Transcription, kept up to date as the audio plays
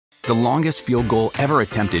The longest field goal ever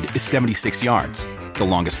attempted is 76 yards. The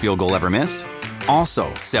longest field goal ever missed?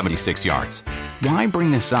 Also 76 yards. Why bring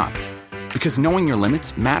this up? Because knowing your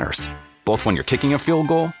limits matters, both when you're kicking a field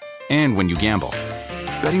goal and when you gamble.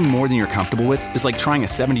 Betting more than you're comfortable with is like trying a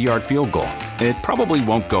 70-yard field goal. It probably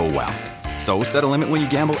won't go well. So set a limit when you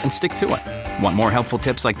gamble and stick to it. Want more helpful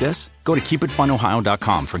tips like this? Go to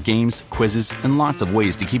keepitfunohio.com for games, quizzes, and lots of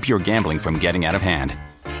ways to keep your gambling from getting out of hand.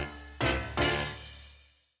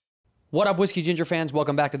 What up, Whiskey Ginger fans?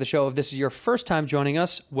 Welcome back to the show. If this is your first time joining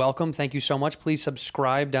us, welcome. Thank you so much. Please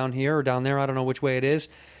subscribe down here or down there. I don't know which way it is.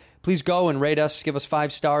 Please go and rate us. Give us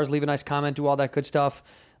 5 stars. Leave a nice comment. Do all that good stuff.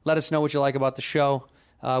 Let us know what you like about the show.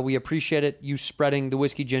 We appreciate it. You spreading the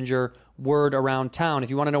Whiskey Ginger word around town. If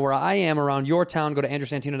you want to know where I am around your town, go to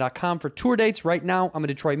andrewsantino.com for tour dates. Right now, I'm in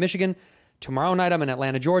Detroit, Michigan. Tomorrow night, I'm in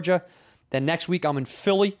Atlanta, Georgia. Then next week, I'm in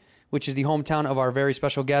Philly, which is the hometown of our very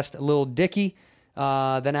special guest, Lil Dicky.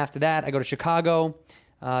 Then after that, I go to Chicago.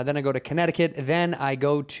 Then I go to Connecticut. Then I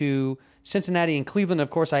go to Cincinnati and Cleveland. Of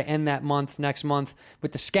course, I end that month, next month,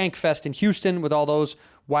 with the Skank Fest in Houston with all those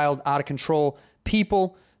wild, out-of-control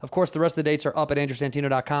people. Of course, the rest of the dates are up at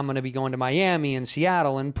andrewsantino.com. I'm going to be going to Miami and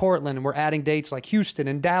Seattle and Portland, and we're adding dates like Houston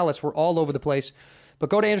and Dallas. We're all over the place. But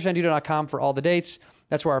go to andrewsantino.com for all the dates.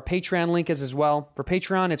 That's where our Patreon link is as well. For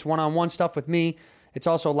Patreon, it's one-on-one stuff with me. It's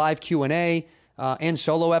also live Q&A and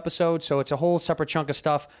solo episodes. So it's a whole separate chunk of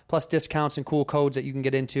stuff, plus discounts and cool codes that you can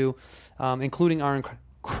get into, including our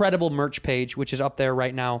incredible merch page, which is up there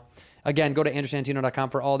right now. Again, go to andrewsantino.com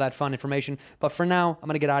for all that fun information. But for now, I'm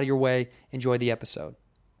going to get out of your way. Enjoy the episode.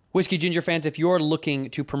 Whiskey Ginger fans, if you're looking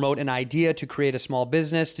to promote an idea, to create a small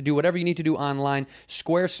business, to do whatever you need to do online,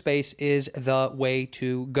 Squarespace is the way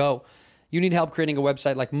to go. You need help creating a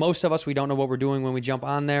website. Like most of us, we don't know what we're doing when we jump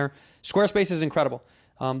on there. Squarespace is incredible.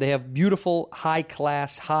 They have beautiful,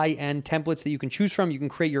 high-class, high-end templates that you can choose from. You can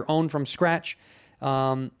create your own from scratch.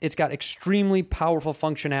 It's got extremely powerful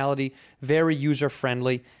functionality, very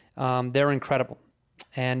user-friendly. They're incredible.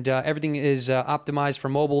 And everything is optimized for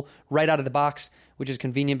mobile right out of the box, which is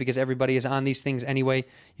convenient because everybody is on these things anyway.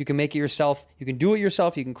 You can make it yourself. You can do it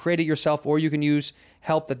yourself. You can create it yourself, or you can use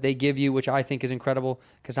help that they give you, which I think is incredible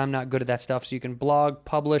because I'm not good at that stuff. So you can blog,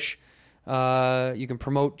 publish, you can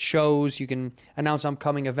promote shows, you can announce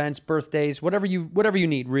upcoming events, birthdays, whatever you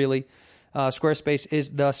need, really. Squarespace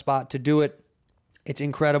is the spot to do it. It's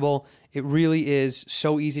incredible. It really is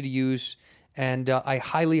so easy to use. And I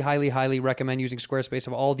highly, highly, highly recommend using Squarespace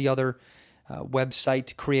of all the other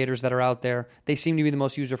website creators that are out there. They seem to be the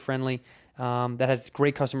most user-friendly, that has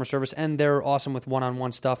great customer service, and they're awesome with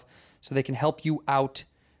one-on-one stuff. So they can help you out,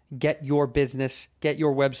 get your business, get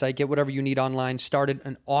your website, get whatever you need online started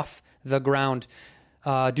and off the ground.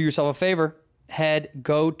 Do yourself a favor.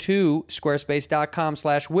 Go to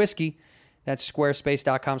squarespace.com/whiskey. That's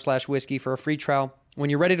squarespace.com/whiskey for a free trial. When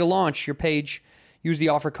you're ready to launch your page, use the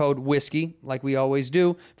offer code WHISKEY, like we always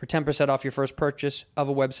do, for 10% off your first purchase of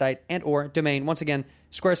a website and or domain. Once again,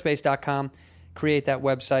 squarespace.com. Create that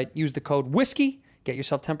website. Use the code WHISKEY. Get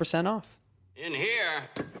yourself 10% off. In here,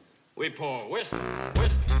 we pour whiskey,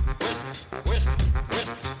 whiskey, whiskey, whiskey,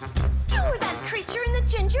 whiskey. You're that creature in the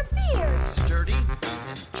ginger beard. Sturdy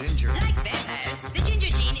and ginger. Like vampires, the ginger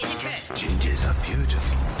gene is a curse. Gingers are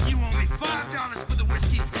beautiful. You owe me $5 for the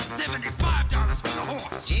whiskey and $75 for the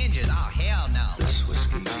horse. Gingers? Oh, hell no. This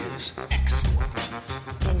whiskey is excellent.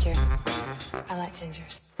 Ginger. I like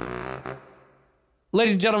gingers.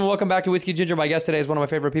 Ladies and gentlemen, welcome back to Whiskey Ginger. My guest today is one of my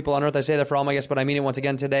favorite people on earth. I say that for all my guests, but I mean it once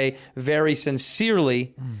again today very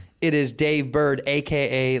sincerely. It is Dave Burd,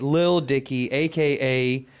 a.k.a. Lil Dicky,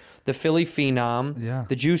 a.k.a. the Philly Phenom,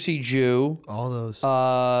 the Juicy Jew. All those.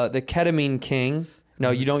 The Ketamine King.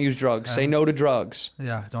 No, you don't use drugs. Say no to drugs.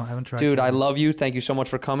 Yeah, haven't tried. Dude, I love you. Thank you so much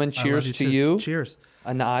for coming. Cheers to you. Cheers.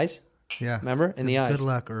 In the eyes. Yeah. Remember? In the eyes. Good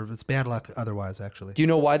luck, or it's bad luck otherwise, actually. Do you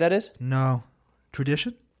know why that is? No.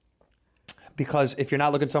 Tradition? Because if you're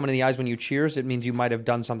not looking someone in the eyes when you cheers, it means you might have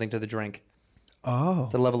done something to the drink. Oh.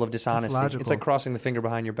 It's a level of dishonesty. That's logical. It's like crossing the finger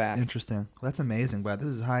behind your back. Interesting. Well, that's amazing, but this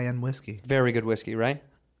is high-end whiskey. Very good whiskey, right?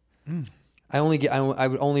 I only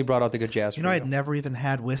brought out the good jazz. You know, I'd never even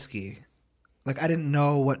had whiskey. Like, I didn't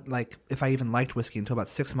know what, like, if I even liked whiskey until about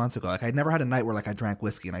 6 months ago. Like, I'd never had a night where, like, I drank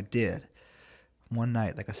whiskey, and I did. One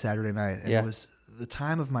night, like a Saturday night. And it was the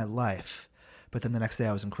time of my life. But then the next day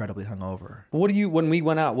I was incredibly hungover. When we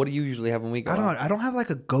went out, what do you usually have when we go out? I don't know. I don't have like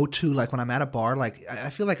a go-to, like when I'm at a bar. Like I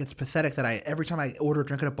feel like it's pathetic that every time I order a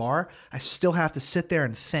drink at a bar, I still have to sit there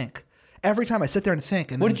and think. Every time I sit there and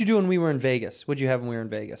think. And what did you do when we were in Vegas? What did you have when we were in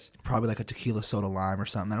Vegas? Probably like a tequila soda lime or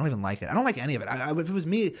something. I don't even like it. I don't like any of it. If it was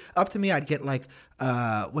up to me, I'd get like,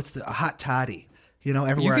 a hot toddy. You know,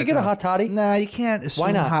 everywhere You could I get a go. hot toddy? Nah, you can't assume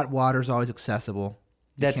Why not? hot water is always accessible.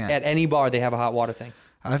 You That's can't. at any bar they have a hot water thing.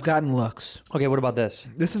 I've gotten looks. Okay, what about this?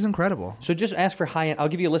 This is incredible. So just ask for high-end. I'll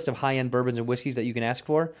give you a list of high-end bourbons and whiskeys that you can ask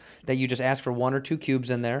for. That you just ask for 1 or 2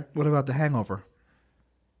 cubes in there. What about the hangover?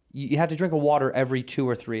 You have to drink a water every 2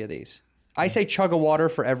 or 3 of these. I say chug a water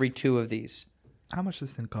for every 2 of these. How much does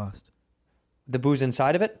this thing cost? The booze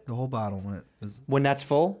inside of it, The whole bottle when it is. when that's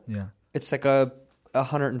full, Yeah. it's like a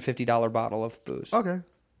 $150 bottle of booze. Okay.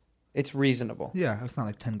 It's reasonable. Yeah, it's not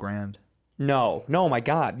like 10 grand. No, my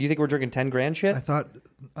God. Do you think we're drinking 10 grand shit? I thought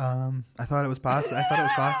it was possible. I thought it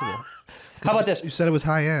was possible. How about this? You said it was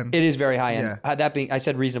high end. It is very high end. Yeah. That being, I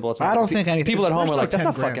said reasonable. It's I don't think anything- People at home there's are no like, that's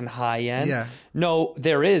 10 not grand. fucking high end. Yeah. No,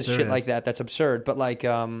 there is There shit is. like that. That's absurd. But like,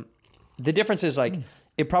 the difference is like,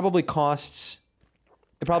 it probably costs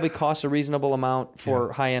a reasonable amount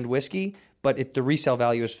for high end whiskey, but the resale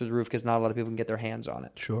value is through the roof because not a lot of people can get their hands on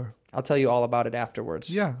it. Sure. I'll tell you all about it afterwards.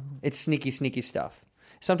 Yeah. It's sneaky stuff.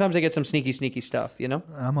 Sometimes I get some sneaky stuff, you know?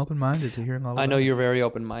 I'm open minded to hearing all about I know it. you're very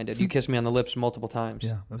open-minded. You kissed me on the lips multiple times.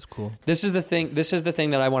 Yeah, that was cool. This is the thing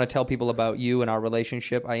that I want to tell people about you and our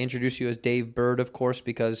relationship. I introduce you as Dave Bird, of course,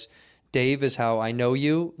 because Dave is how I know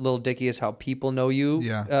you. Lil Dicky is how people know you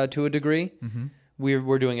to a degree. Mm-hmm.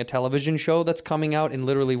 We're doing a television show that's coming out in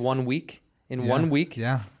literally 1 week. In 1 week.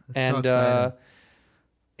 Yeah. It's so And exciting.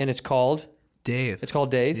 and it's called Dave. It's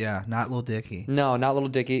called Dave. Yeah, not Lil Dicky. No, not Little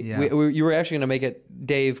Dicky. Yeah. You were actually going to make it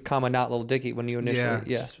Dave, not Little Dicky when you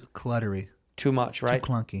initially. Yeah. Just cluttery. Too much, right?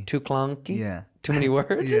 clunky. Too clunky. Yeah. Too many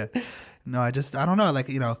words. Yeah. No, I don't know. Like,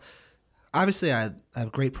 you know, obviously I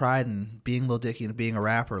have great pride in being Lil Dicky and being a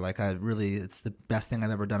rapper. Like, it's the best thing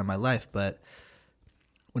I've ever done in my life. But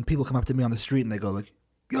when people come up to me on the street and they go like,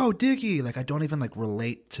 "Yo, Dicky," like I don't even like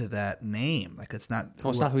relate to that name. Like it's not.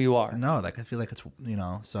 Well, it's not who you are. No, like I feel like it's, you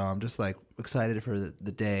know. So I'm just like excited for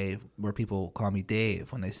the day where people call me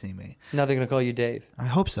Dave when they see me. Now they're going to call you Dave. I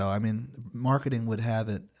hope so. I mean, marketing would have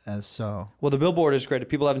it as so. Well, the billboard is great. If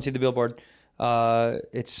people haven't seen the billboard,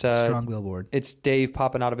 it's Strong billboard. It's Dave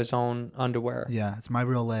popping out of his own underwear. Yeah, it's my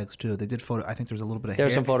real legs too. They did photo. I think there's a little bit of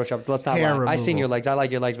There's hair. some Photoshop. Let's not hair lie. I seen removal. your legs. I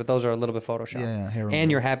like your legs, but those are a little bit Photoshop. Yeah, hair removal.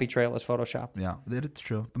 And your happy trail is Photoshop. Yeah, it's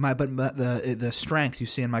true. But the strength you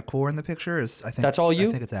see in my core in the picture is, I think That's all you?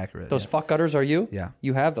 I think it's accurate. Those yeah. fuck gutters are you? Yeah.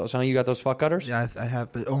 You have those, huh? You got those fuck gutters? Yeah, I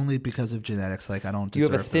have, but only because of genetics. Like I don't. You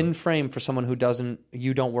have a deserve thin them. frame for someone who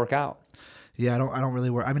you don't work out. Yeah, I don't really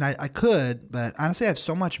work. I mean, I could, but honestly, I have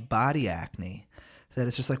so much body acne that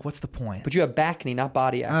it's just like, what's the point? But you have back acne, not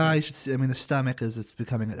body acne. You should see. I mean, the stomach it's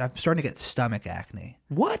becoming. I'm starting to get stomach acne.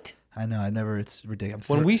 What? I know. It's ridiculous.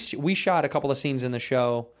 When we shot a couple of scenes in the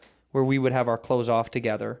show where we would have our clothes off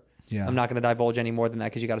together. Yeah. I'm not going to divulge any more than that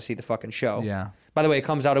because you got to see the fucking show. Yeah. By the way, it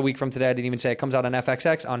comes out a week from today. I didn't even say it comes out on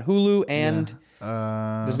FXX, on Hulu, and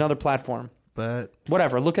there's another platform. But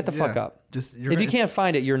Whatever. Look it the fuck yeah, up. just If you can't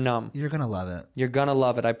find it, you're numb. you're gonna love it. You're gonna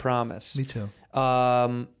love it. I promise. Me too.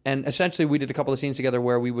 And essentially, we did a couple of scenes together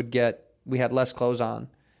where we had less clothes on.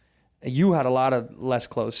 You had a lot of less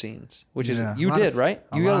clothes scenes, which is Yeah, you a lot did of- right.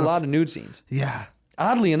 a You had lot a of- lot of nude scenes. Yeah.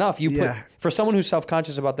 Oddly enough, you put Yeah. for someone who's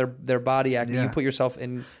self-conscious about their body acne, you Yeah. put yourself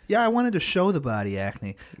in. Yeah, I wanted to show the body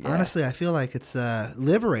acne. Honestly, I feel like it's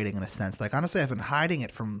liberating in a sense. Like honestly, I've been hiding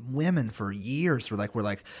it from women for years. We're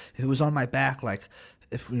like if it was on my back, like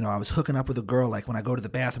if I was hooking up with a girl, like when I go to the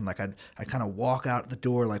bathroom, like I'd kind of walk out the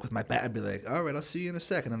door like with my back, I'd be like, all right, I'll see you in a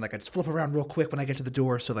second, and like I'd just flip around real quick when I get to the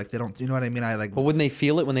door, so like they don't, you know what I mean? I like But wouldn't they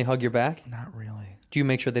feel it when they hug your back? not really. Do you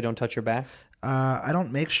make sure they don't touch your back? I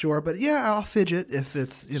don't make sure, but yeah, I'll fidget if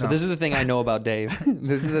it's So this is the thing I know about Dave.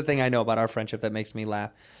 This is the thing I know about our friendship that makes me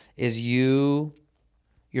laugh. Is you're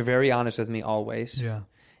very honest with me always. Yeah.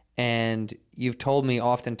 And you've told me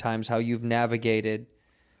oftentimes how you've navigated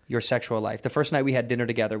your sexual life. The first night we had dinner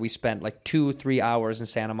together, we spent like 2-3 hours in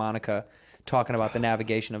Santa Monica talking about the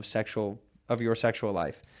navigation of your sexual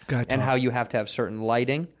life. Guy And talk. how you have to have certain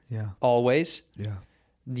lighting. Yeah. Always. Yeah.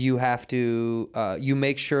 You have to you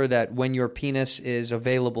make sure that when your penis is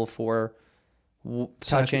available for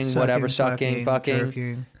touching, Sucking, whatever, sucking, fucking,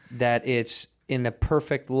 jerking. that it's in the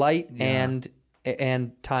perfect light Yeah.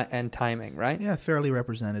 and timing, right? Yeah, fairly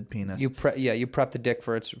represented penis. You prep the dick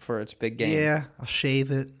for its big game. Yeah, I'll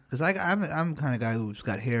shave it because I'm the kind of guy who's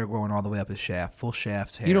got hair growing all the way up his shaft, full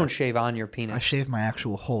shaft hair. You don't shave on your I penis. shave my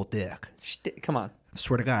actual whole dick. Come on. I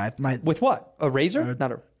swear to God, With what? A razor?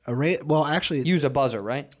 Not a. well, actually, Use a buzzer,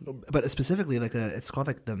 right? but specifically like it's called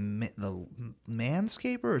like the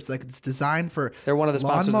Manscaper. It's designed for. They're one of the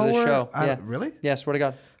sponsors of this lawnmower. show. Yeah. Really? Yeah, swear to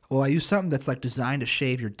God. Well, I use something that's like designed to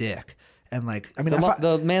shave your dick, and like I mean,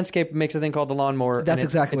 The Manscaped makes a thing called the lawnmower. that's and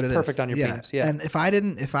exactly what it it's is. perfect on your penis. Yeah. And if I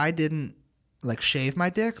didn't like shave my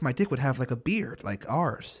dick would have like a beard like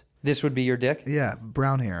ours. This would be your dick? Yeah,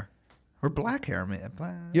 brown hair or black hair. Man.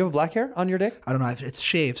 You have black hair on your dick? I don't know. It's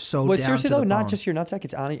shaved so Wait, down seriously to though, the not bone. just your nutsack.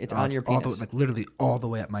 It's on your all penis. like literally all the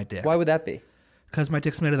way up my dick. Why would that be? Because my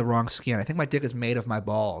dick's made of the wrong skin. I think my dick is made of my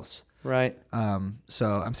balls. Right. So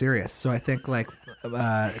I'm serious. So I think like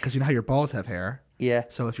because you know how your balls have hair. Yeah.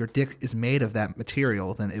 So if your dick is made of that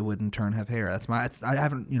material, then it would in turn have hair. I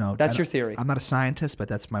haven't, That's your theory. I'm not a scientist, but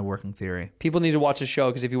that's my working theory. People need to watch the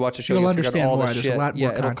show because if you watch the show, You'll you'll figure out understand all more. this There's shit. a lot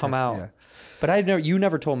more it'll come out. context, But you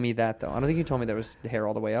never told me that though. I don't think you told me there was hair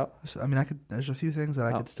all the way up. So, I mean, there's a few things that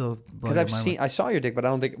I could still blow Because I saw your dick, but I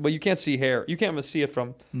don't think. Well, you can't see hair. You can't even see it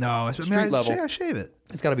from. No, street level. I shave it.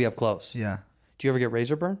 It's got to be up close. Yeah. Do you ever get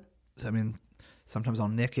razor burn? I mean, sometimes I'll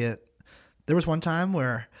nick it. There was one time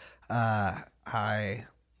where I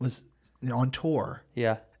was on tour.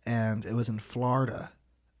 Yeah. And it was in Florida,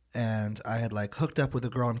 and I had like hooked up with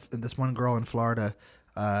this one girl in Florida,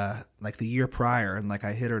 like the year prior, and like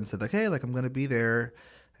I hit her and said like, hey, like I'm gonna be there,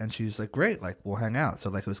 and she was like, great, like we'll hang out. So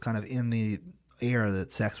like it was kind of in the air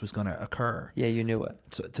that sex was gonna occur. Yeah, you knew it.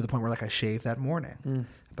 So to the point where like I shaved that morning,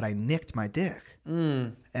 but I nicked my dick,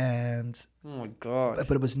 and oh my god!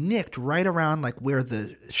 But it was nicked right around like where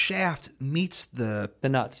the shaft meets the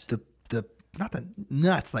nuts, the not the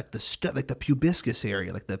nuts, like like the pubiscus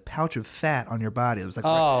area, like the pouch of fat on your body. It was like,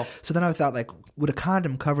 right. So then I thought, like, would a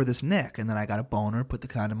condom cover this nick? And then I got a boner, put the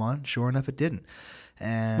condom on. Sure enough, it didn't.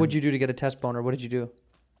 And what'd you do to get a test boner? What did you do?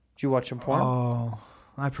 Did you watch some porn? Oh,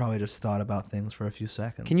 I probably just thought about things for a few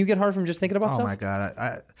seconds. Can you get hard from just thinking about stuff? Oh my god,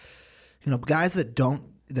 I guys that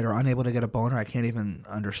are unable to get a boner, I can't even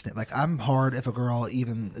understand. Like, I'm hard if a girl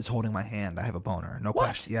even is holding my hand. I have a boner, no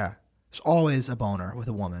question. Yeah, there's always a boner with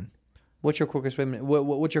a woman. What's your quickest way?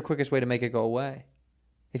 What's your quickest way to make it go away?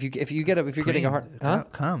 If you're getting a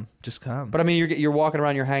hard, just come. But I mean, you're walking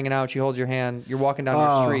around, you're hanging out. She holds your hand. You're walking down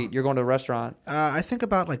your street. You're going to a restaurant. I think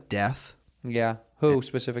about like death. Yeah. Who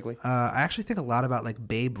specifically? I actually think a lot about like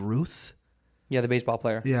Babe Ruth. Yeah, the baseball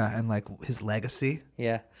player. Yeah, and like his legacy.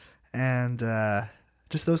 Yeah. And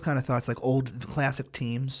just those kind of thoughts, like old classic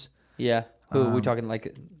teams. Yeah. Who are we talking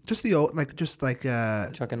like? Just the old,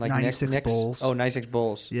 talking like 96 Knicks? Bulls. Oh, 96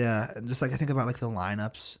 Bulls. Yeah, and just like I think about like the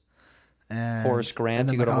lineups. And Horace Grant. And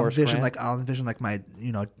then, you go to Horace Grant. I'll envision like my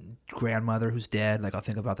grandmother who's dead. Like I'll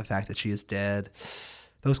think about the fact that she is dead.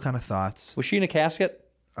 Those kind of thoughts. Was she in a casket?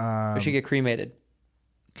 Or did she get cremated?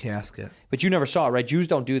 Casket. But you never saw it, right? Jews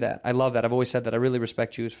don't do that. I love that. I've always said that. I really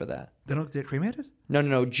respect Jews for that. They don't get cremated?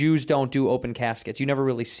 No. Jews don't do open caskets. You never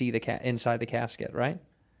really see the inside the casket, right?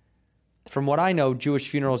 From what I know, Jewish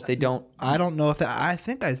funerals, they don't. I don't know if that.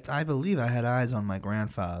 I believe I had eyes on my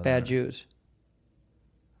grandfather. Bad Jews.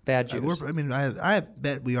 Bad Jews. I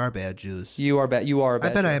bet we are bad Jews. You are bad. You are a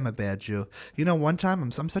bad I bet Jew. I am a bad Jew. One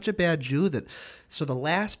time I'm such a bad Jew that the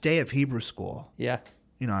last day of Hebrew school. Yeah.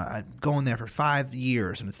 I'd going there for 5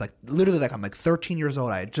 years, and it's like literally like I'm like 13 years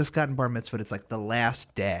old. I had just gotten bar mitzvah. It's like the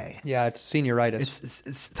last day. Yeah, it's senioritis.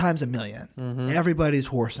 It's times a million. Mm-hmm. Everybody's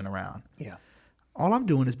horsing around. Yeah. All I'm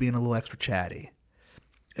doing is being a little extra chatty.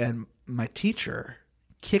 And my teacher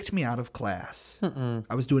kicked me out of class.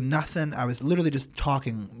 I was doing nothing. I was literally just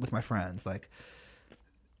talking with my friends,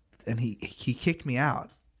 and he kicked me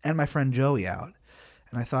out and my friend Joey out.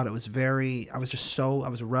 And I thought it was I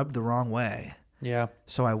was rubbed the wrong way. Yeah.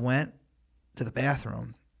 So I went to the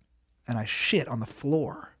bathroom and I shit on the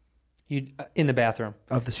floor. You in the bathroom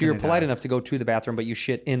of the So you're synagogue. polite enough to go to the bathroom, but you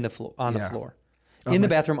shit in the floor on the floor. Of In the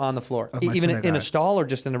my- bathroom on the floor. of my Even in a synagogue. stall or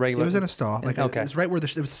just in a regular? It was in a stall. Like okay. It was right where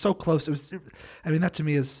it was so close. That to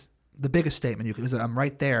me is the biggest statement you could. Because I'm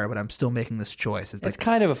right there, but I'm still making this choice. It's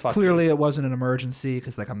kind of a fuck. Clearly, it wasn't an emergency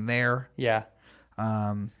because I'm there. Yeah.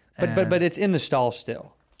 But But it's in the stall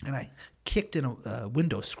still. And I kicked in a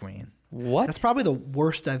window screen. What? That's probably the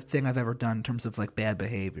worst thing I've ever done in terms of like bad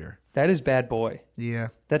behavior. That is bad boy. Yeah.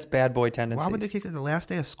 That's bad boy tendencies. Why would they kick it the last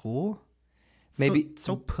day of school? Maybe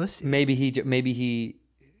so pussy. Maybe he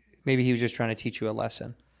was just trying to teach you a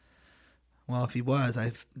lesson. Well, if he was,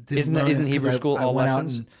 Isn't Hebrew school all went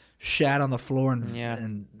lessons? out and shat on the floor and Yeah.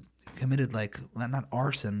 and committed not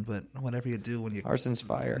arson, but whatever you do when you Arson's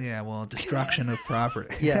fire. Yeah, well, destruction of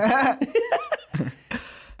property. Yeah.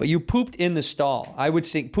 But you pooped in the stall. I would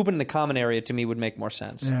think pooping in the common area to me would make more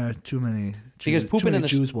sense. Yeah, too many Because pooping in the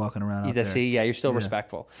Jews walking around. Out there. See, yeah, you're still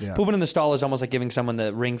respectful. Yeah. Pooping in the stall is almost like giving someone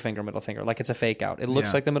the ring finger, middle finger, like it's a fake out. It looks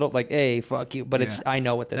Yeah. like the middle, like, hey, fuck you, but it's. I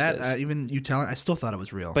know what this is. Even you telling, I still thought it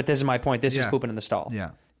was real. But this is my point. This is Yeah. pooping in the stall. Yeah.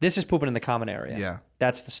 This is pooping in the common area. Yeah.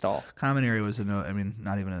 That's the stall. Common area was not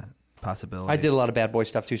even a possibility. I did a lot of bad boy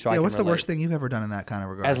stuff too, so I Yeah, can what's the relate. worst thing you've ever done in that kind of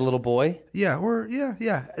regard? As a little boy? yeah, or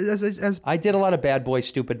yeah. As I did a lot of bad boy,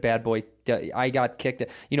 stupid bad boy. I got kicked.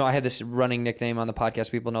 You know, I had this running nickname on the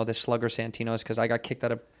podcast. People know this, Slugger Santino's, because I got kicked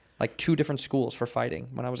out of like 2 different schools for fighting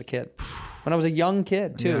when I was a kid. When I was a young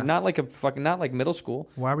kid too, Yeah. not like middle school.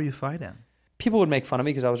 why were you fighting? People would make fun of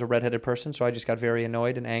me because I was a redheaded person, so I just got very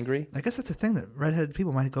annoyed and angry. I guess that's a thing that redheaded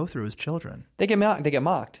people might go through as children. They get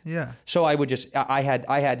mocked. Yeah. So I would just I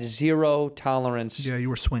had zero tolerance. Yeah,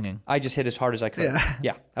 you were swinging. I just hit as hard as I could.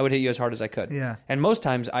 Yeah. I would hit you as hard as I could. Yeah. And most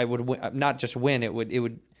times I would win, not just win. It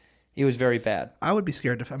was very bad. I would be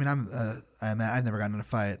scared to. I mean, I've never gotten in a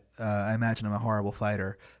fight. I imagine I'm a horrible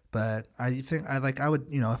fighter, but I think I would.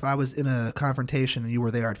 You know, if I was in a confrontation and you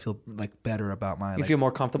were there, I'd feel like better about my. You feel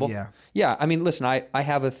more comfortable? Yeah. Yeah. I mean, listen, I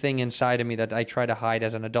have a thing inside of me that I try to hide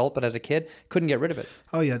as an adult, but as a kid, couldn't get rid of it.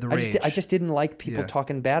 Oh yeah, the rage. I just didn't like people Yeah.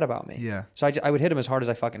 talking bad about me. Yeah. So I would hit him as hard as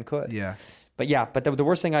I fucking could. Yeah. But the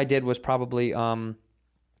worst thing I did was probably,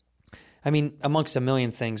 I mean, amongst a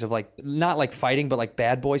million things of like, not like fighting, but like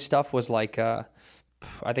bad boy stuff was like, I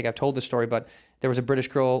think I've told this story, but there was a British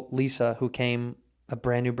girl, Lisa, who came, a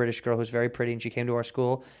brand new British girl who's very pretty, and she came to our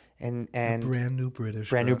school and Brand new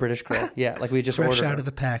British. new British girl. Yeah. Like we just Fresh ordered out her. of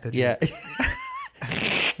the package. Yeah.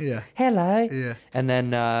 Yeah. Hello. Yeah. And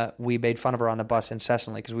then we made fun of her on the bus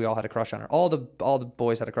incessantly because we all had a crush on her. All the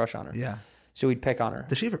boys had a crush on her. Yeah. So we'd pick on her.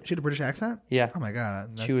 Does she had a British accent? Yeah. Oh my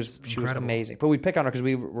god. She was incredible. amazing. But we'd pick on her because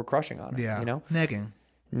we were crushing on her. Yeah. You know? Negging.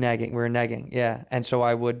 We were negging. Yeah. And so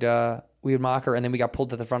we would mock her, and then we got pulled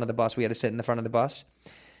to the front of the bus. We had to sit in the front of the bus.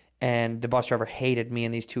 And the bus driver hated me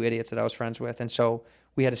and these 2 idiots that I was friends with. And so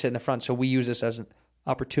we had to sit in the front. So we used this as an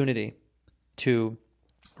opportunity to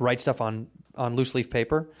write stuff on loose leaf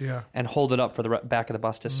paper. Yeah. And hold it up for the back of the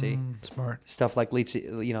bus to see. Smart. Stuff like Lisa,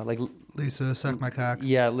 you know, like Lisa, suck my cock.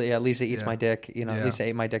 yeah, Lisa eats Yeah. my dick. You know, Yeah. Lisa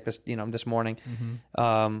ate my dick this morning.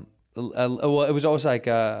 Well, it was always like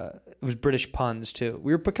it was British puns too.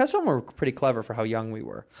 Because some were pretty clever for how young we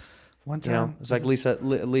were. One You know, time, it's like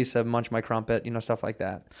Lisa munch my crumpet. You know, stuff like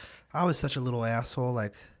that. I was such a little asshole.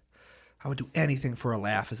 Like, I would do anything for a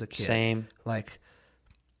laugh as a kid. Same. Like,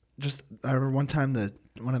 I remember one time this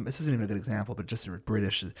isn't even a good example, but just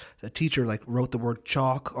British. The teacher like wrote the word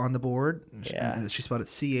chalk on the board. And she spelled it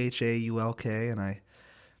CHAULK, and I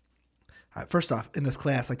first off in this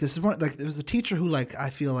class, like this is one like there was a teacher who like I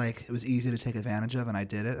feel like it was easy to take advantage of, and I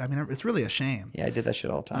did it. I mean, it's really a shame. Yeah, I did that shit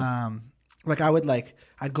all the time. Like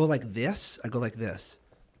I'd go like this,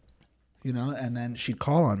 you know, and then she'd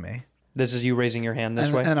call on me. This is you raising your hand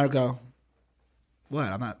this way. And I'd go, what?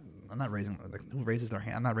 I'm not raising. Like, who raises their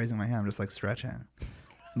hand? I'm not raising my hand. I'm just like stretching.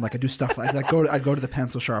 And, like I do stuff like I'd go to the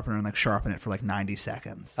pencil sharpener and like sharpen it for like 90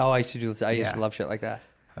 seconds. Oh, I used to do this. I used Yeah. to love shit like that.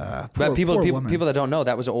 Poor But people woman. that don't know,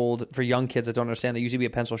 that was old for young kids that don't understand. There used to be a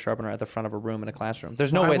pencil sharpener at the front of a room in a classroom.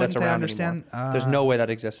 There's no Why way that's wouldn't they around understand, anymore. There's no way that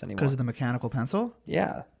exists anymore. because of the mechanical pencil.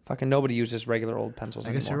 Yeah, fucking nobody uses regular old pencils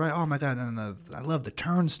I guess anymore. you're right. Oh my god! And I love the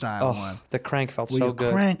turnstile one. The crank felt Where so you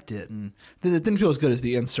good. cranked it, and it didn't feel as good as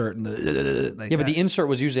the insert and the like Yeah, but that. the insert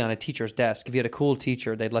was usually on a teacher's desk. If you had a cool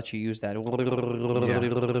teacher, they'd let you use that. It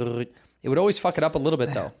would always fuck it up a little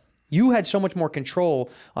bit, though. You had so much more control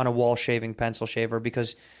on a wall shaving pencil shaver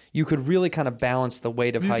because you could really kind of balance the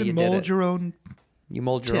weight of how can you did mold it. your own. You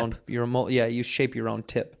mold your tip. own. You shape your own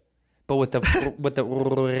tip. But with the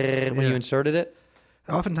when you inserted it,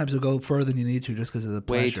 Oftentimes you'll go further than you need to just because of the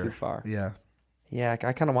Way pleasure. too far. Yeah. yeah,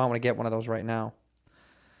 I kind of want to get one of those right now.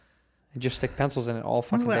 And just stick pencils in it all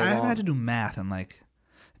fucking day I haven't long. had to do math and like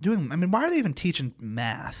doing. I mean, why are they even teaching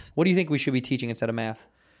math? What do you think we should be teaching instead of math?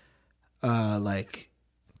 Like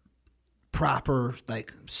proper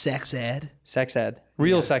like sex ed. Sex ed,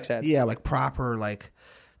 real sex ed. Yeah, like proper like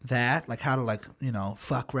that, like how to like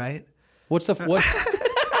fuck right. What's the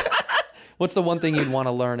What's the one thing you'd want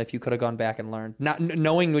to learn if you could have gone back and learned? Not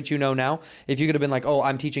knowing what you know now, if you could have been like, "Oh,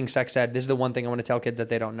 I'm teaching sex ed. This is the one thing I want to tell kids that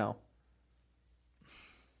they don't know."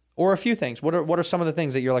 Or a few things. What are some of the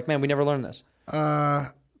things that you're like, "Man, we never learned this"?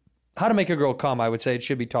 How to make a girl come? I would say it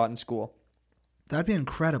should be taught in school. That'd be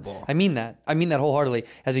incredible. I mean that wholeheartedly.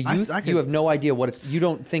 As a youth, I could- you have no idea what it's. You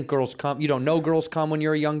don't think girls come. You don't know girls come when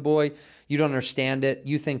you're a young boy. You don't understand it.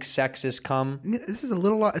 You think sex is come. This is a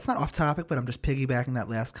little. It's not off topic, but I'm just piggybacking that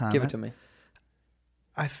last comment. Give it to me.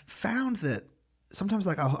 I've found that sometimes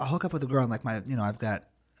like I'll hook up with a girl and like I've got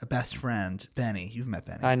a best friend, Benny. You've met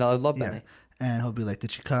Benny. I know. I love Benny. And he'll be like,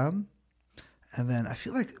 "Did she come?" And then I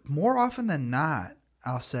feel like more often than not,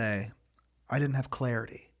 I'll say, "I didn't have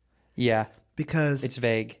clarity," Yeah, because it's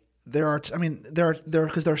vague. there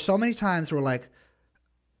are so many times where like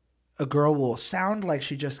a girl will sound like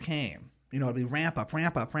she just came. It'll be ramp up,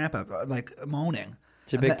 like moaning.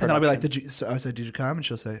 It's a big And then I'll be like, production. So I say, did you come? And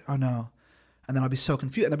she'll say, oh no. And then I'll be so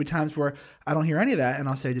confused. And there'll be times where I don't hear any of that, and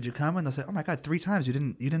I'll say, did you come? And they'll say, oh my God, 3 times. You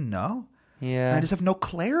didn't know? Yeah. And I just have no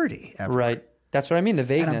clarity ever. Right. That's what I mean. The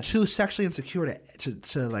vagueness. And I'm too sexually insecure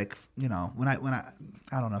to like, when I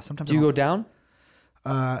don't know. Sometimes Do you go down?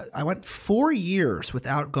 I went 4 years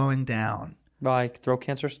without going down. Like throat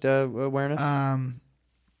cancer awareness?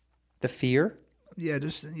 The fear? Yeah,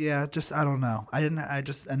 just I don't know. And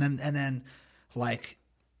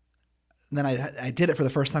then I did it for the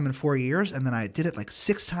first time in 4 years, and then I did it like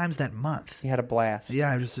 6 times that month. You had a blast.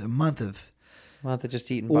 Yeah, it was a month of Just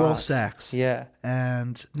eating oral box. sex. Yeah.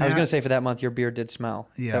 And I was going to say for that month, your beard did smell.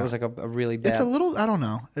 Yeah. That was like a really bad. it's a little. I don't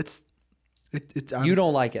know. You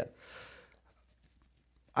don't like it.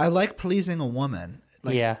 I like pleasing a woman.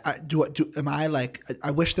 Like, Yeah. Am I like?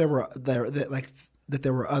 I wish there were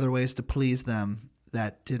other ways to please them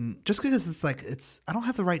that didn't. Just because I don't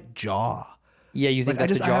have the right jaw. Yeah, you think Like,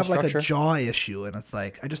 that's the I jaw have structure? like a jaw issue, and it's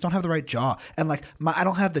like I just don't have the right jaw, and like I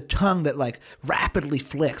don't have the tongue that like rapidly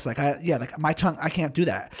flicks. Like my tongue, I can't do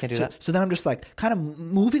that. Can't do that. So then I'm just like kind of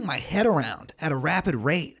moving my head around at a rapid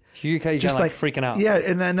rate. You're kind of like freaking out. Yeah,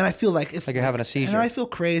 and then I feel like Like you're having a seizure. And then I feel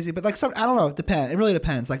crazy, but like I don't know. It depends. It really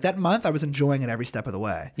depends. Like that month, I was enjoying it every step of the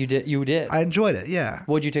way. You did. I enjoyed it. Yeah.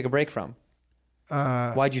 What'd you take a break from?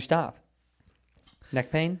 Why'd you stop? Neck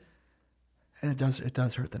pain? And it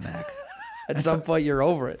does hurt the neck. At some point, you're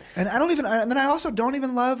over it. And and then I also don't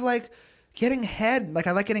even love like getting head. Like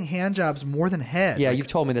I like getting hand jobs more than head. Yeah, Like, you've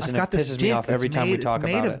told me this, I've and it got this pisses me dick off every that's time we talk it's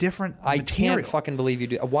about it. made of different I material. can't fucking believe you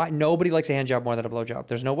do. Why nobody likes a hand job more than a blow job?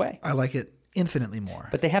 There's no way. I like it infinitely more.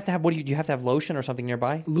 But they have to have. What do you have to have lotion or something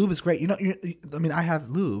nearby? Lube is great. I have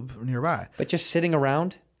lube nearby. But just sitting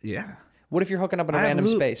around. Yeah. What if you're hooking up in a I have random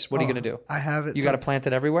lube. space? What are you going to do? I have it. You got to plant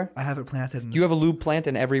it everywhere? I have it planted. Do you have a lube plant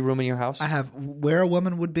in every room in your house? I have where a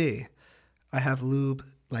woman would be. I have lube.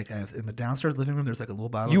 Like I have in the downstairs living room. There's like a little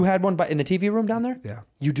bottle. You had one in the TV room down there? Yeah.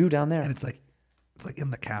 You do down there? And it's like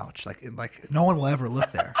in the couch. Like no one will ever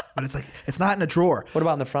look there. But it's not in a drawer. What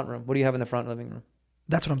about in the front room? What do you have in the front living room?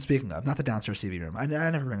 That's what I'm speaking of. Not the downstairs TV room. I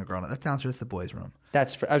never bring a girl. That's downstairs. The boys' room. I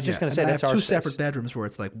was just going to say that's I have our two space. separate bedrooms where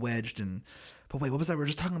it's like wedged and. But wait, what was that? We were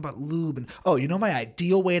just talking about lube and my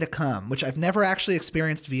ideal way to come, which I've never actually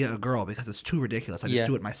experienced via a girl because it's too ridiculous. I just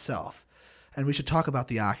do it myself. And we should talk about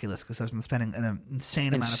the Oculus because I've been spending an insane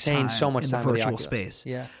amount of time in the virtual space.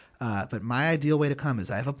 Yeah. But my ideal way to come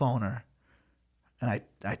is I have a boner, and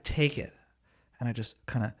I take it, and I just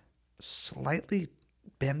kind of slightly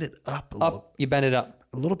bend it up a little. You bend it up.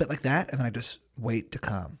 A little bit like that, and then I just wait to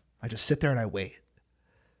come. I just sit there and I wait.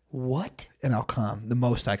 What? And I'll come the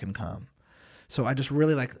most I can come. So I just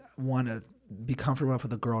really want to be comfortable enough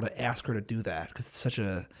with a girl to ask her to do that because it's such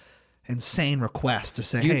a insane request to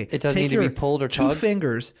say, hey, it doesn't take need to your be pulled or 2 tugged?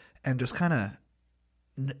 fingers and just kind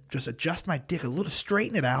of just adjust my dick a little,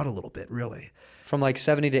 straighten it out a little bit, really. From like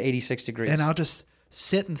 70 to 86 degrees. And I'll just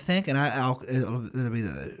sit and think, and it'll be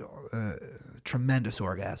a tremendous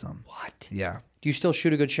orgasm. What? Yeah. Do you still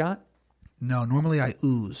shoot a good shot? No, normally I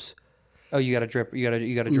ooze. Oh, you got a drip. You got a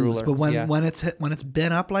Ooze, drooler. but when it's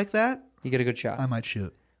been up like that, you get a good shot. I might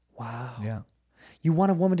shoot. Wow. Yeah. You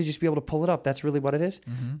want a woman to just be able to pull it up. That's really what it is?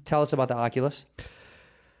 Mm-hmm. Tell us about the Oculus.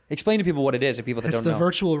 Explain to people what it is, if people that don't know. It's the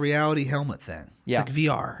virtual reality helmet thing. Yeah. It's like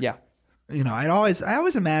VR. Yeah. I always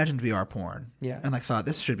imagined VR porn. Yeah. And thought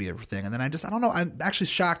this should be a thing. And then I don't know. I'm actually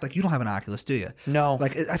shocked. Like you don't have an Oculus, do you? No.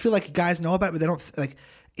 Like I feel like guys know about it, but they don't. Like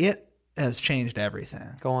it has changed everything.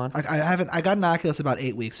 Go on. Like I got an Oculus about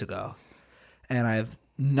 8 weeks ago, and I've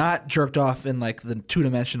not jerked off in like the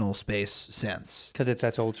 2-dimensional space since. Because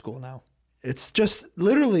that's old school now. It's just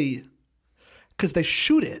literally because they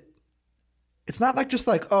shoot it. It's not like just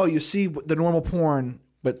like, oh, you see the normal porn,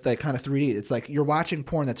 but they kind of 3D. It's like you're watching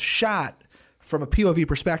porn that's shot from a POV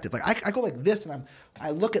perspective. Like I go like this, and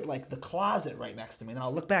I look at like the closet right next to me, and then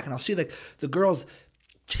I'll look back and I'll see like the girl's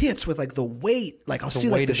tits with like the weight. Like I'll see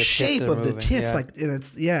like the shape of the tits. Yeah. Like and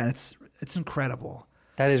it's incredible.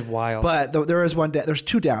 That is wild. But there's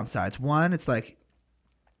 2 downsides. One, it's like,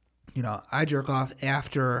 I jerk off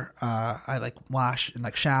after I like wash and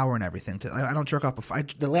like shower and everything. I don't jerk off before.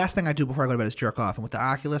 The last thing I do before I go to bed is jerk off. And with the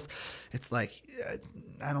Oculus, it's like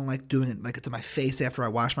I don't like doing it like it's in my face after I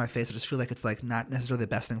wash my face. I just feel like it's like not necessarily the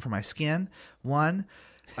best thing for my skin. One,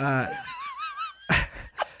 2,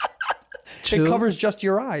 it covers just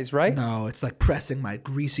your eyes, right? No, it's like pressing my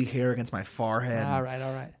greasy hair against my forehead. All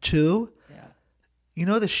right. 2. You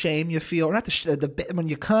know the shame you feel, or not the when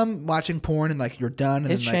you come watching porn and like you're done,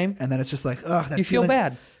 and it's then, shame, and then it's just like, ugh, that you feel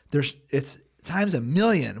bad. It's times a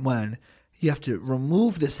million when you have to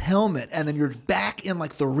remove this helmet, and then you're back in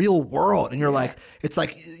like the real world, and you're like, it's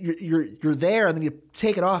like you're there, and then you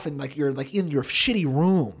take it off, and like you're like in your shitty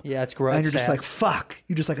room. Yeah, it's gross. And you're just sad. like, fuck.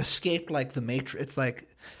 You just like escaped like the Matrix. It's like,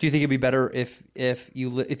 Do you think it'd be better if you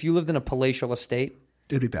lived in a palatial estate?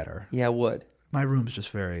 it'd be better. Yeah, it would. My room's just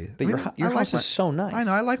very. But your house is so nice. I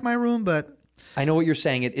know. I like my room, but I know what you're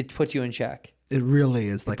saying. It puts you in check. it really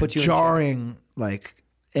is like a puts you in jarring like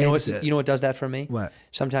exit. You know what does that for me? What?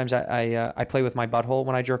 Sometimes I play with my butthole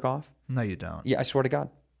when I jerk off. No, you don't. Yeah, I swear to God.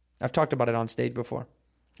 I've talked about it on stage before.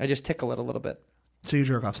 I just tickle it a little bit. So you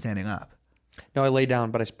jerk off standing up. No, I lay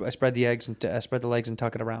down, but I spread the legs and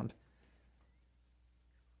tuck it around.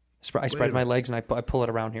 I spread my legs and I pull it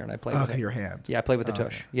around here and I play with it. Okay, your hand. Yeah, I play with the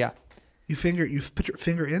tush. Okay. Yeah. You put your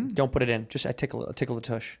finger in? Don't put it in. Just I tickle the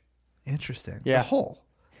tush. Interesting. Yeah. The hole.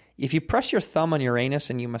 If you press your thumb on your anus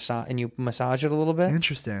and you massage it a little bit,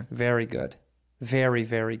 Interesting. very good. Very,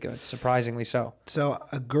 very good. Surprisingly so. So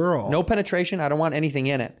a girl. No penetration. I don't want anything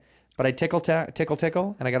in it. But I tickle,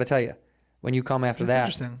 and I got to tell you, when you come after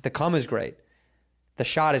That's that, interesting. the cum is great. The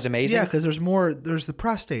shot is amazing. Yeah, because there's the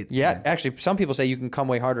prostate. Yeah, thing. actually, some people say you can come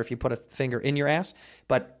way harder if you put a finger in your ass.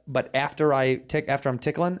 But after I'm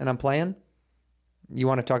tickling and I'm playing, you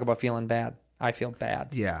want to talk about feeling bad. I feel bad.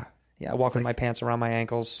 Yeah. Yeah, I walk with my pants around my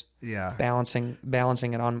ankles. Yeah. Balancing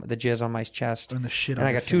it on the jizz on my chest. And the shit and on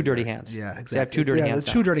I your got two finger. dirty hands. Yeah, exactly. See, I have two dirty hands.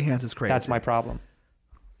 The two dirty hands is crazy. That's my problem.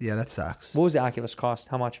 Yeah, that sucks. What was the Oculus cost?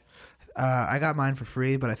 How much? I got mine for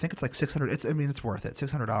free, but I think it's like $600. It's worth it.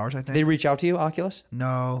 $600, I think. Did they reach out to you, Oculus?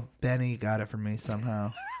 No, Benny got it for me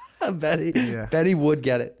somehow. Betty would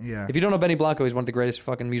get it. Yeah. If you don't know Benny Blanco, he's one of the greatest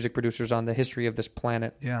fucking music producers on the history of this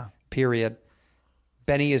planet. Yeah. Period.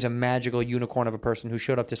 Benny is a magical unicorn of a person who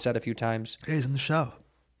showed up to set a few times. Yeah, he's in the show.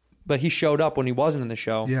 But he showed up when he wasn't in the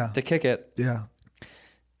show to kick it. Yeah.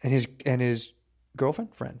 And his girlfriend?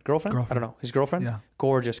 I don't know. His girlfriend? Yeah.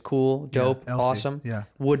 Gorgeous, cool, dope, Elsie. awesome. Yeah.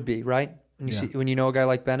 Would be, right? When you know a guy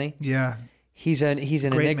like Benny? Yeah. He's an Great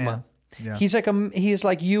enigma. man. Yeah. He's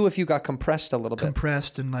like you if you got compressed a little bit.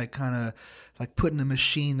 Compressed and like kind of like put in a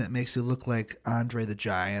machine that makes you look like Andre the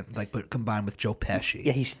Giant, like but combined with Joe Pesci.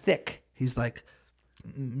 Yeah, he's thick. He's like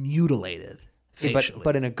mutilated facially.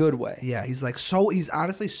 But in a good way. Yeah, he's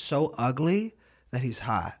honestly so ugly that he's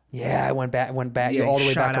hot. Yeah, I went back Yeah, all the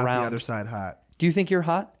way shot back out around. the other side hot. Do you think you're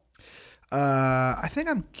hot? I think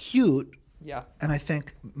I'm cute, Yeah. and I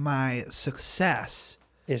think my success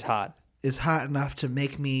Is hot. is hot enough to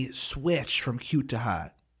make me switch from cute to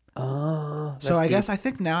hot. Oh, So I guess I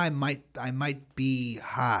think now I might be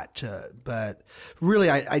hot, but really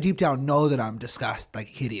I deep down know that I'm like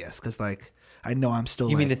hideous, because like I know I'm still.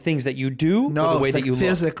 You mean the things that you do? No, or the way like that you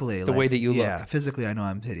physically, look? The way that you look. Yeah, physically I know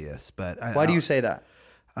I'm hideous, but Why do you say that?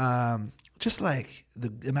 just like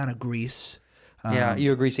the amount of grease. Yeah,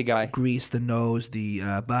 you're a greasy guy. Grease, the nose, the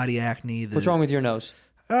body acne. What's wrong with your nose?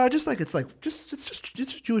 Just like it's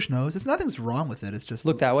just a Jewish nose. Nothing's wrong with it. It's just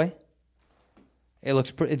Look that way. It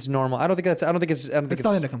looks. It's normal. I don't think it's. It's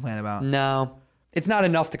nothing to complain about. No, it's not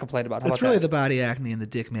enough to complain about. How It's about really that? the body acne and the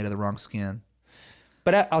dick made of the wrong skin.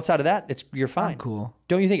 But outside of that, you're fine. I'm cool.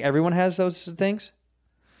 Don't you think everyone has those things?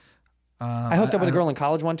 I hooked up with a girl in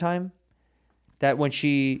college one time. That when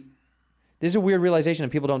this is a weird realization,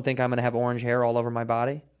 and people don't think I'm going to have orange hair all over my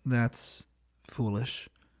body, That's foolish.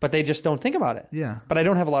 but they just don't think about it. Yeah. But I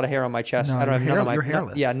don't have a lot of hair on my chest. No, I don't have you're none on my. you're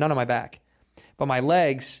hairless. None on my back. But my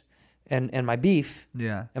legs and my beef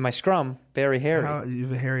Yeah. and my scrum very hairy. How you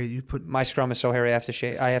have a hairy? You put My scrum is so hairy I have to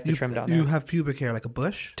shave. I have to trim down You there. have pubic hair like a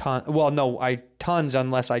bush. Tons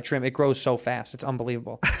unless I trim. It grows so fast. It's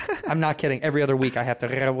unbelievable. I'm not kidding. Every other week I have to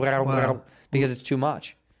Wow. because it's too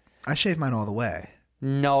much. I shave mine all the way.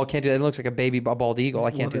 No, I can't do that. It looks like a bald eagle.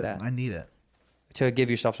 I can't do that. I need it. To give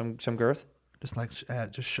yourself some girth. Just like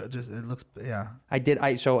just it looks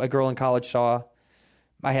So a girl in college saw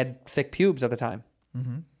I had thick pubes at the time.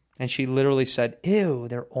 Mm-hmm. And she literally said, "Ew,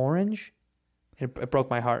 they're orange." It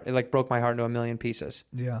broke my heart. It broke my heart into a million pieces.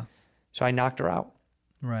 Yeah. So I knocked her out.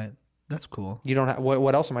 Right. That's cool. You don't have,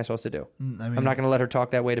 what else am I supposed to do? I mean, I'm not going to let her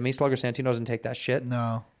talk that way to me. Slugger Santino doesn't take that shit.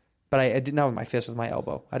 No. But I did not with my fist, with my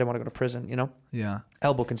elbow. I didn't want to go to prison, you know? Yeah.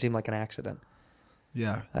 Elbow can seem like an accident.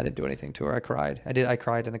 Yeah. I didn't do anything to her. I cried. I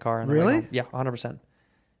cried in the car. Really? Yeah, 100%.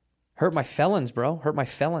 Hurt my felons, bro. Hurt my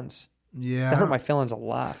felons. Yeah. That hurt my felons a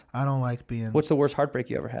lot. I don't like being. What's the worst heartbreak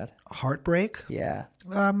you ever had? Heartbreak? Yeah.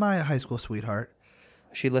 My high school sweetheart.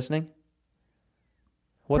 Is she listening?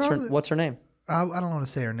 What's her name? I don't want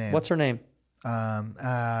to say her name. What's her name?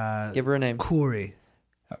 Give her a name. Corey.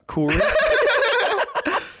 Corey?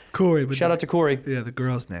 Corey. But Shout out to Corey. Yeah, the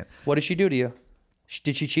girl's name. What did she do to you?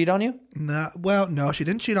 Did she cheat on you? No, well, no, she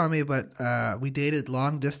didn't cheat on me, but we dated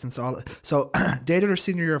long distance. Dated her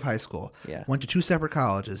senior year of high school. Yeah. Went to 2 separate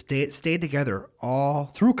colleges. Stayed together all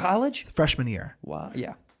Through college? freshman year. Wow.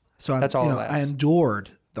 Yeah. So That's all it lasts. I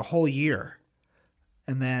endured the whole year,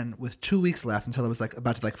 and then with 2 weeks left until it was like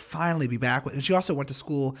about to like finally be back. And she also went to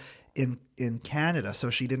school in Canada, so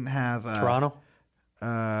she didn't have Toronto?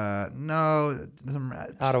 No,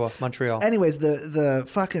 Ottawa, Montreal. Anyways, the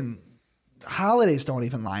fucking holidays don't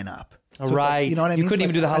even line up. So it's like, Right. you know what I You mean? couldn't So,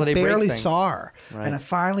 even do the holiday I break barely thing. saw her. Right. And I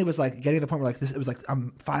finally was like getting to the point where like this, it was like,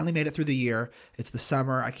 I'm finally made it through the year. It's the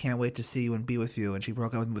summer. I can't wait to see you and be with you. And she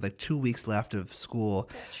broke up with me with like 2 weeks left of school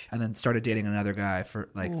and then started dating another guy for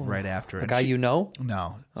like right after. A And guy she- you know?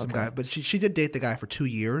 No. Some guy. But she did date the guy for 2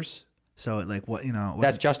 years. So it like what, you know. it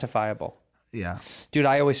That's wasn't- justifiable. yeah. Dude,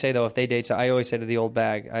 I always say though, if they date, so I always say to the old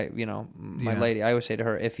bag, my Yeah. lady, I always say to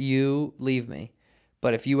her, if you leave me,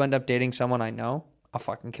 but if you end up dating someone I know, I'll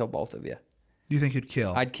fucking kill both of you. You think you'd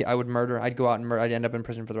kill? I would murder. I'd go out and murder. I'd end up in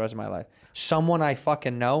prison for the rest of my life. Someone I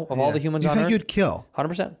fucking know of all Yeah. the humans you on think earth, you'd kill?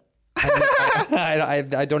 100%.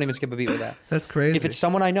 I don't even skip a beat with that. That's crazy. If it's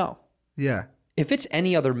someone I know, yeah. if it's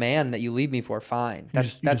any other man that you leave me for, fine.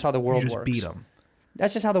 That's You just- how the world you just works. beat him.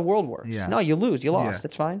 That's just how the world works. Yeah. No, you lose. You lost. Yeah.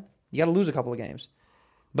 It's fine. You got to lose a couple of games.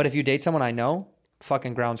 But if you date someone I know,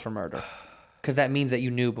 fucking grounds for murder. Because that means that you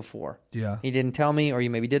knew before. Yeah. He didn't tell me, or you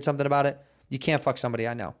maybe did something about it. You can't fuck somebody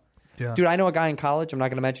I know. Yeah. Dude, I know a guy in college. I'm not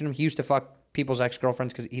going to mention him. He used to fuck people's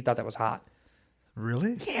ex-girlfriends because he thought that was hot.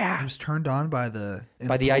 Really? Yeah. He was turned on by the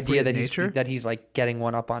idea that nature? he's like getting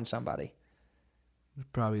one up on somebody.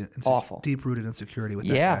 Probably Awful. deep-rooted insecurity with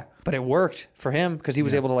that Yeah, guy. but it worked for him because he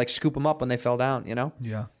was able to like scoop them up when they fell down. You know,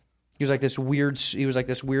 Yeah. he was like this weird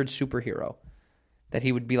superhero that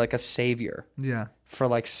he would be like a savior Yeah. for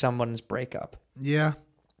like someone's breakup. Yeah.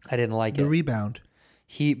 I didn't like The it. rebound.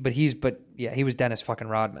 He was Dennis fucking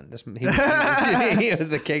Rodman. He was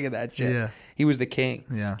the king of that shit. Yeah. He was the king.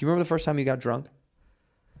 Yeah. Do you remember the first time you got drunk?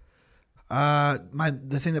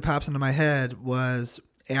 The thing that pops into my head was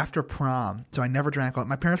after prom. So I never drank.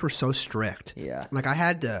 My parents were so strict. Yeah. Like I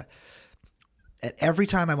had to. At every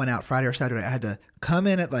time I went out, Friday or Saturday, I had to come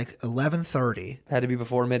in at like 11:30. It had to be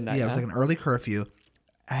before midnight. Yeah, it was huh? like an early curfew.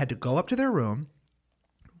 I had to go up to their room,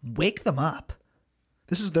 wake them up.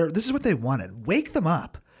 This is what they wanted. Wake them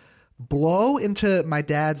up, blow into my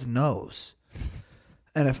dad's nose,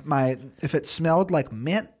 and if it smelled like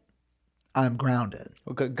mint, I'm grounded.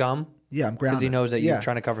 Gum? Yeah, I'm grounded. Because he knows that Yeah. you're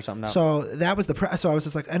trying to cover something up. So that was so I was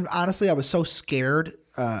just like, and honestly, I was so scared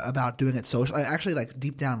about doing it social. I actually like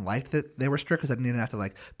deep down liked that they were strict because I didn't have to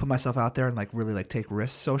like put myself out there and like really like take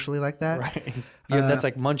risks socially like that. Right. Yeah, that's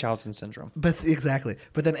like Munchausen syndrome. But exactly.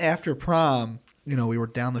 But then after prom, we were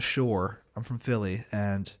down the shore. I'm from Philly,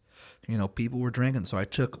 and people were drinking. So I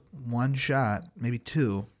took one shot, maybe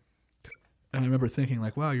two, and I remember thinking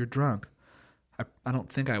like, "Wow, you're drunk." I don't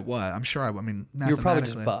think I was. I'm sure I mean, You were probably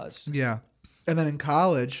just mathematically. buzzed. Yeah. And then in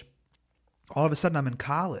college, all of a sudden I'm in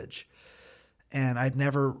college, and I'd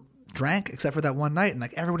never drank except for that one night, and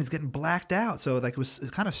like everybody's getting blacked out. So like it was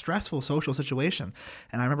kind of stressful social situation.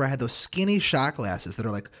 And I remember I had those skinny shot glasses that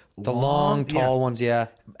are like The long, tall ones, yeah.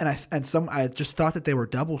 And I just thought that they were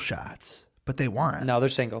double shots, but they weren't. No, they're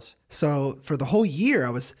singles. So for the whole year, I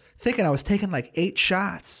was thinking I was taking like 8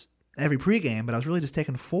 shots every pregame, but I was really just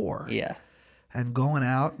taking 4. Yeah. And going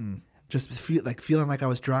out and just feeling like I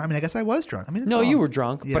was drunk. I mean, I guess I was drunk. I mean, No, you were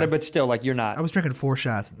drunk, Yeah. but still, like you're not. I was drinking 4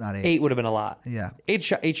 shots, not 8. 8 would have been a lot. Yeah. 8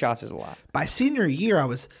 shots is a lot. By senior year, I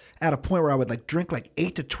was at a point where I would like drink like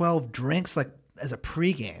 8 to 12 drinks like as a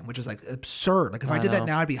pregame, which is like absurd. Like if I did that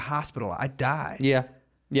now, I'd be hospitalized. I'd die. Yeah.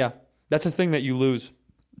 Yeah. That's the thing that you lose.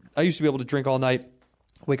 I used to be able to drink all night,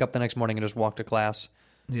 wake up the next morning and just walk to class.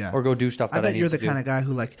 Yeah. Or go do stuff that I bet need you're to the kind of guy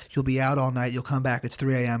who like you'll be out all night, you'll come back, it's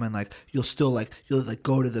 3 a.m. and like you'll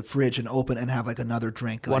go to the fridge and open and have like another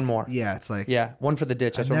drink. One like, more. Yeah, it's like Yeah. One for the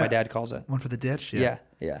ditch. That's what my dad calls it. one for the ditch. Yeah.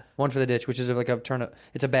 Yeah. One for the ditch, which is like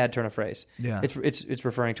it's a bad turn of phrase. Yeah. It's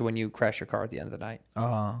referring to when you crash your car at the end of the night.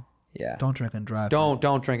 Oh, Yeah. don't drink and drive. Don't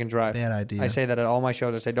drink and drive. Bad idea. I say that at all my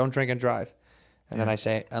shows. I say don't drink and drive, and then I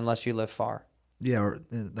say unless you live far, Yeah, or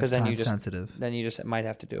because time then you just sensitive. Then you just might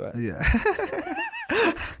have to do it. Yeah.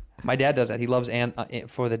 My dad does that. He loves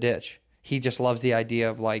for the ditch. He just loves the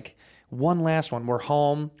idea of like one last one. We're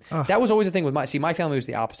home. That was always the thing with my family was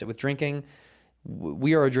the opposite with drinking.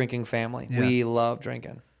 We are a drinking family. Yeah. We love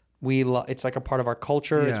drinking. It's like a part of our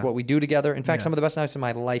culture. It's Yeah. what we do together. In fact, Yeah. some of the best nights of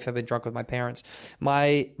my life have been drunk with my parents.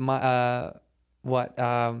 I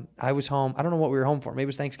was home. I don't know what we were home for. Maybe it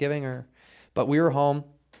was Thanksgiving but we were home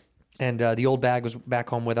And the old bag was back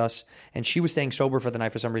home with us, and she was staying sober for the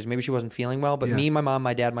night for some reason. Maybe she wasn't feeling well, but me, my mom,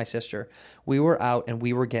 my dad, my sister, we were out and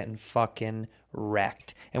we were getting fucking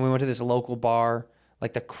wrecked. And we went to this local bar,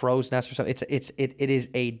 like the Crow's Nest or something. It is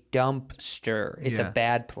a dumpster. It's a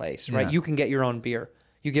bad place, right? Yeah. You can get your own beer.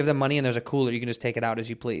 You give them money and there's a cooler. You can just take it out as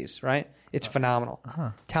you please, right? It's phenomenal.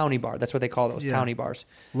 Townie bar. That's what they call those, townie bars.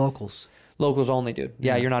 Locals. Locals only, dude.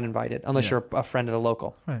 Yeah, you're not invited unless you're a friend of the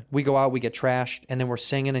local. Right. We go out, we get trashed, and then we're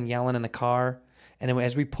singing and yelling in the car. And then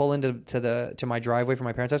as we pull into to my driveway from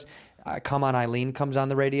my parents' house, "Come On Eileen" comes on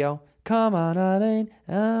the radio. Come on, Eileen.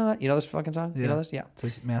 You know this fucking song? Yeah. You know this? Yeah.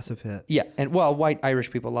 It's a massive hit. Yeah, and well, white Irish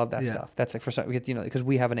people love that stuff. That's like for some, we get, because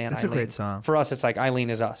we have an Aunt That's a Eileen. great song. For us, it's like Eileen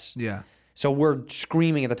is us. Yeah. So we're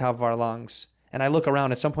screaming at the top of our lungs. And I look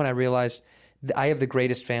around. At some point, I realized I have the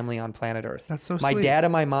greatest family on planet Earth. That's so My sweet. dad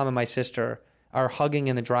and my mom and my sister are hugging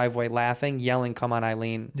in the driveway, laughing, yelling, "Come on,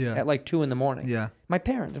 Eileen," at like 2 a.m. Yeah. My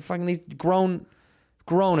parents, are fucking these grown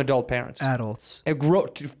adult parents. Adults.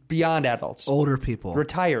 Beyond adults. Older people.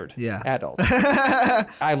 Retired Yeah. adults.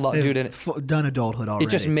 I love, dude. And Done adulthood already. it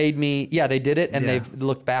just made me, they did it, and they've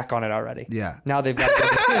looked back on it already. Yeah. Now they've got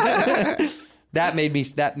that made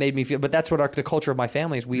me feel. But that's what the culture of my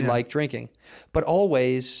family is. We like drinking, but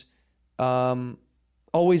always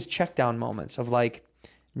check down moments of like,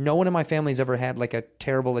 no one in my family's ever had like a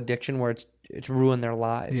terrible addiction where it's ruined their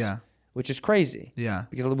lives. Yeah. Which is crazy. Yeah.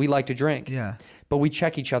 Because we like to drink. Yeah. But we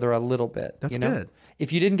check each other a little bit. That's you know? good.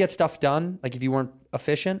 If you didn't get stuff done, like if you weren't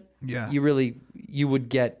efficient, you would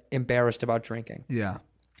get embarrassed about drinking. Yeah.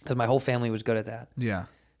 Because my whole family was good at that. Yeah.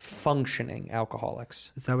 Functioning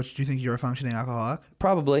alcoholics. Is that what do you think you're a functioning alcoholic?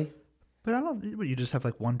 Probably. But I don't. You just have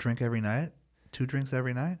like one drink every night, 2 drinks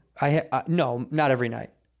every night. No, not every night.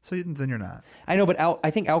 So then you're not. I know, but I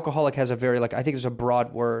think alcoholic has a very I think there's a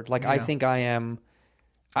broad word. Like I think I am.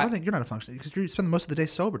 I don't think you're not a functioning because you spend most of the day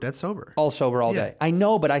sober, dead sober. All sober all day. I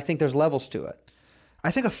know, but I think there's levels to it. I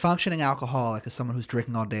think a functioning alcoholic is someone who's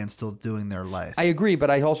drinking all day and still doing their life. I agree, but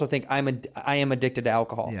I also think I am addicted to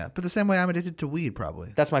alcohol. Yeah, but the same way I'm addicted to weed,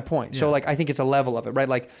 probably. That's my point. So I think it's a level of it, right?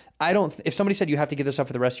 Like if somebody said you have to give this up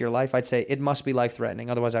for the rest of your life, I'd say it must be life threatening.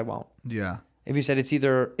 Otherwise, I won't. Yeah. If you said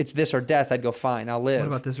it's this or death, I'd go fine. I'll live. What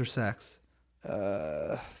about this or sex?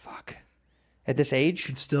 Fuck. At this age?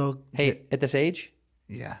 You'd still. At this age?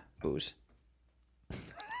 Yeah. Booze.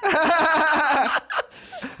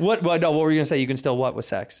 What? No. What were you gonna say? You can still what with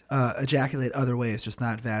sex? Ejaculate other ways, just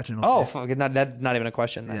not vaginal. Oh, fuck! Not even a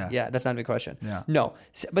question. Then. Yeah. Yeah, that's not even a question. Yeah. No,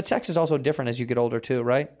 but sex is also different as you get older too,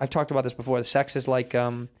 right? I've talked about this before. Sex is like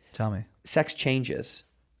Tell me. sex changes.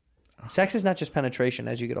 Sex is not just penetration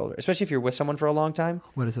as you get older, especially if you're with someone for a long time.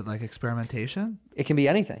 What is it, like experimentation? It can be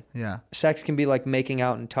anything. Yeah. Sex can be like making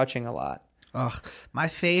out and touching a lot. Ugh. My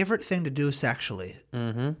favorite thing to do sexually,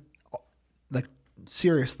 like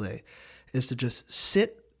seriously, is to just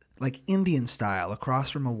sit like Indian style across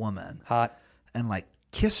from a woman. Hot. And like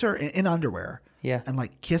kiss her in underwear. Yeah. And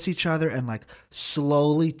like kiss each other and like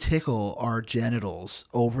slowly tickle our genitals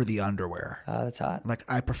over the underwear. That's hot. Like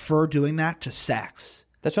I prefer doing that to sex.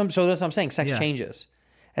 That's what I'm saying. Sex changes.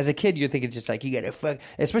 As a kid, you think it's just like you gotta fuck.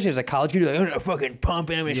 Especially as a college kid, you're like, I'm gonna fucking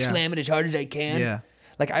pump it. I'm gonna slam it as hard as I can. Yeah.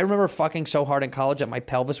 Like I remember fucking so hard in college that my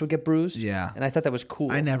pelvis would get bruised. Yeah. And I thought that was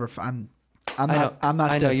cool. I'm not.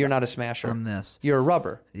 I know this. you're not a smasher. I'm this. You're a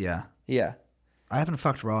rubber. Yeah. Yeah. I haven't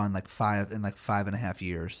fucked raw in like 5.5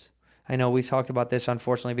 years. I know we've talked about this,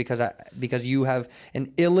 unfortunately, because you have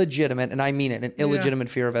an illegitimate, and I mean it, an illegitimate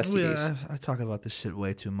fear of STDs. Yeah, I talk about this shit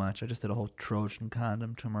way too much. I just did a whole Trojan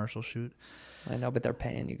condom commercial shoot. I know, but they're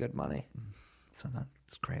paying you good money.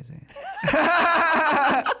 It's crazy.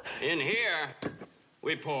 In here,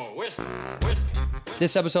 we pour whiskey.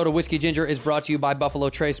 This episode of Whiskey Ginger is brought to you by Buffalo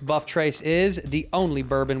Trace. Buff Trace is the only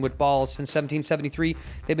bourbon with balls. Since 1773,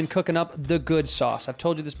 they've been cooking up the good sauce. I've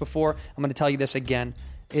told you this before. I'm going to tell you this again.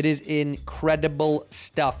 It is incredible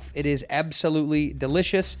stuff. It is absolutely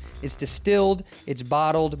delicious. It's distilled. It's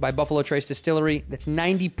bottled by Buffalo Trace Distillery. It's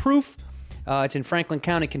 90 proof. It's in Franklin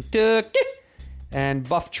County, Kentucky. And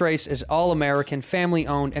Buff Trace is all American, family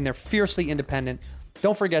owned, and they're fiercely independent.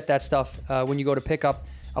 Don't forget that stuff when you go to pick up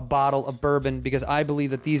a bottle of bourbon, because I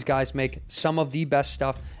believe that these guys make some of the best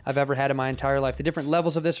stuff I've ever had in my entire life. The different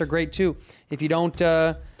levels of this are great too. If you don't,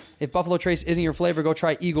 if Buffalo Trace isn't your flavor, go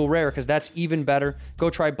try Eagle Rare, because that's even better. Go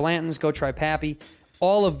try Blanton's, go try Pappy.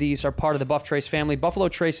 All of these are part of the Buff Trace family. Buffalo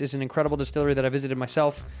Trace is an incredible distillery that I visited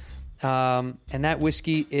myself, and that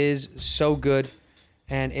whiskey is so good.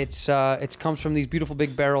 And it comes from these beautiful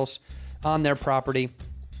big barrels on their property,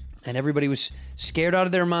 and everybody was scared out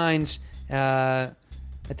of their minds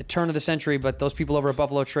at the turn of the century, but those people over at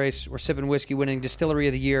Buffalo Trace were sipping whiskey, winning Distillery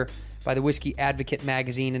of the Year by the Whiskey Advocate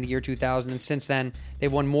magazine in the year 2000. And since then,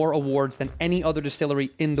 they've won more awards than any other distillery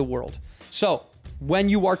in the world. So, when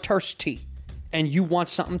you are thirsty and you want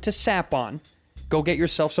something to sap on, go get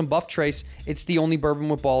yourself some Buff Trace. It's the only bourbon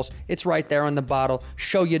with balls. It's right there on the bottle.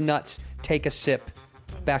 Show you nuts. Take a sip.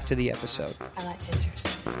 Back to the episode. I like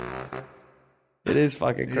gingers. It is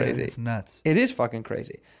fucking crazy. Yeah, it's nuts. It is fucking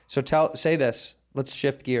crazy. So say this. Let's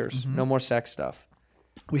shift gears. No more sex stuff.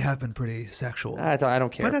 We have been pretty sexual. I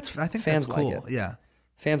don't care. But I think fans that's cool. like it. Yeah.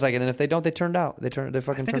 Fans like it, and if they don't, they turned out. They fucking I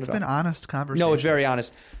turned think it's it been out. honest conversation. No, it's very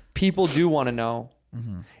honest. People do want to know.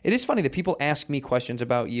 It is funny that people ask me questions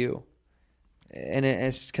about you, and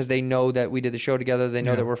it's because they know that we did the show together. They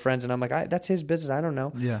know that we're friends, and I'm like, that's his business. I don't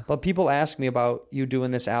know. Yeah. But people ask me about you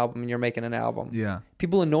doing this album, and you're making an album. Yeah.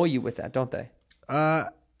 People annoy you with that, don't they?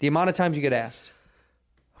 The amount of times you get asked.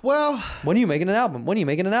 Well, When are you making an album? When are you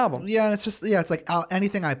making an album? yeah, and it's like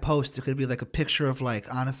anything I post, it could be like a picture of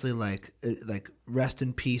like, honestly, like rest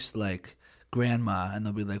in peace, like grandma, and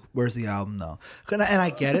they'll be like, "Where's the album though?" And I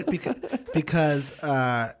get it because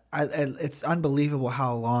it's unbelievable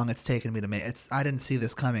how long it's taken me to make. I didn't see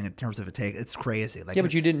this coming in terms of It's crazy. Like, Yeah,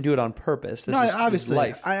 but you didn't do it on purpose. This is obviously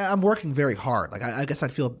life. I'm working very hard. Like I guess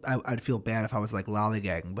I'd feel bad if I was like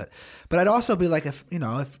lollygagging, but I'd also be like, if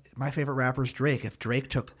my favorite rapper is Drake, if Drake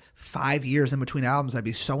took 5 years in between albums, I'd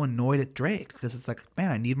be so annoyed at Drake because it's like,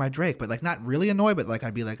 man, I need my Drake, but like not really annoyed, but like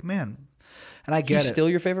I'd be like, man, and I get He's it. still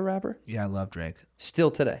your favorite rapper? Yeah, I love Drake.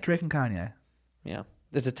 Still today? Drake and Kanye. Yeah.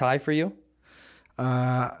 Is it a tie for you?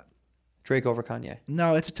 Drake over Kanye.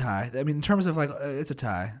 No, it's a tie. I mean, in terms of like, it's a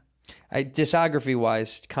tie. Discography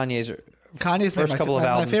wise, Kanye's first couple of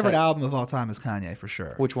albums. My favorite album of all time is Kanye for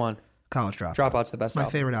sure. Which one? College Dropout. Dropout's the best It's my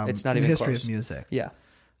album. favorite album. It's not in even the history close. of music. Yeah.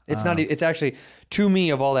 It's not. It's actually, to me,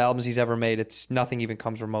 of all the albums he's ever made, it's nothing even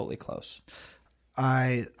comes remotely close.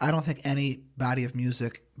 I don't think any body of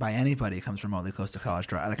music by anybody comes remotely close to College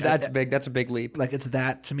Dropout. Like, That's big. That's a big leap. Like it's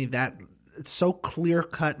that to me that it's so clear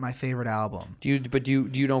cut. My favorite album. Do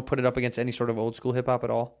you don't put it up against any sort of old school hip hop at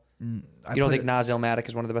all? You don't think Nas Illmatic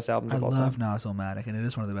is one of the best albums of all time? I love Nas Illmatic, and it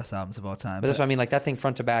is one of the best albums of all time. But that's what I mean. Like that thing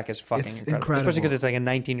front to back is fucking It's incredible. incredible. Especially because it's like a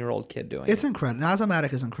 19-year-old kid doing it. It's incredible. Nas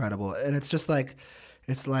Illmatic is incredible, and it's just like,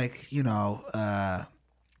 it's like are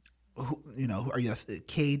you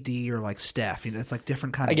KD or like Steph? It's like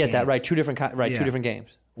different kind of. I get that, games. right? Two different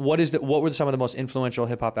games. What were some of the most influential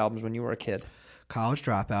hip hop albums when you were a kid? College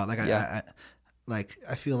Dropout. Like Yeah.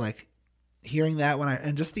 I feel like hearing that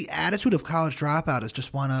and just the attitude of College Dropout is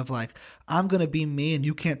just one of like, I'm gonna be me and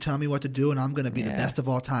you can't tell me what to do and I'm gonna be the best of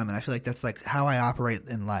all time, and I feel like that's like how I operate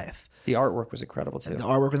in life. The artwork was incredible too. The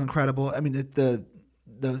artwork was incredible. I mean, the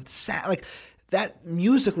like that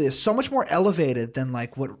musically is so much more elevated than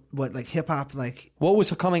like what like hip hop like. What was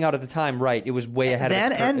coming out at the time? Right, it was way ahead. Then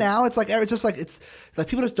of its and now it's like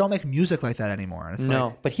people just don't make music like that anymore. And it's no,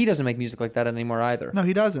 like, but he doesn't make music like that anymore either. no,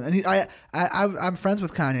 he doesn't. And I'm friends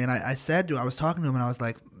with Kanye, and I was talking to him, and I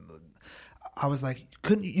was like,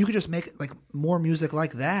 couldn't you could just make like more music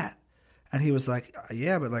like that? And he was like,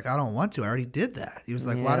 yeah, but like I don't want to. I already did that. He was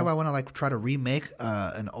like, why do I want to like try to remake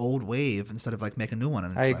an old wave instead of like make a new one?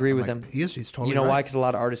 And I agree I'm with like, him. He's totally. You know right. why? Because a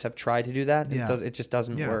lot of artists have tried to do that. And Yeah. it just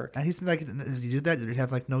doesn't work. And he's like, if you did that, you'd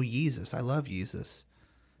have like no Yeezus. I love Yeezus.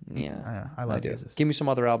 Yeah, I love do. Yeezus. Give me some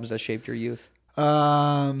other albums that shaped your youth.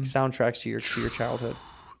 Soundtracks to your childhood.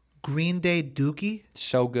 Green Day, Dookie.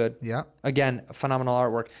 So good. Yeah. Again, phenomenal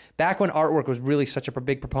artwork. Back when artwork was really such a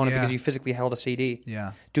big proponent Yeah. because you physically held a CD.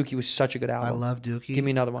 Yeah. Dookie was such a good album. I love Dookie. Give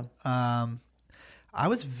me another one. I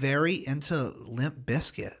was very into Limp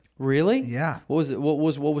Bizkit. Really? Yeah. What was it? What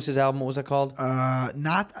was his album? What was it called?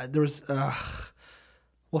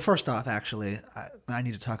 Well, first off, actually, I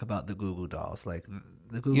need to talk about the Goo Goo Dolls. Like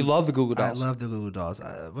the Goo. You love the Goo Goo Dolls. I love the Goo Goo Dolls.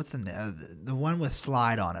 What's the one with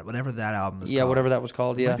Slide on it? Whatever that album is. Yeah, called. whatever that was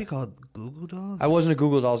called. It Yeah. might be called Goo Goo Dolls. I wasn't a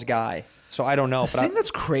Google Dolls guy, so I don't know. The thing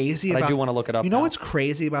that's crazy but about I do wanna look it up You know now. what's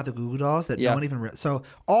crazy about the Goo Goo Dolls that Yeah. no one even so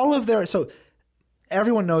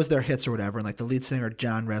everyone knows their hits or whatever, and like the lead singer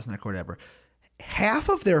John Resnick or whatever. Half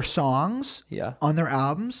of their songs on their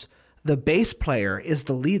albums, the bass player is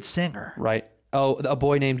the lead singer. Right. Oh, A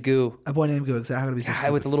Boy Named Goo. A Boy Named Goo, exactly. Guy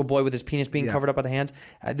with the little boy with his penis being covered up by the hands.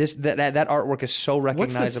 That artwork is so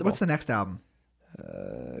recognizable. What's the next album?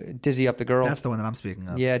 Dizzy Up the Girl. That's the one that I'm speaking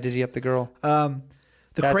of. Yeah, Dizzy Up the Girl. The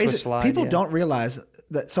That's crazy with Slide, people yeah. don't realize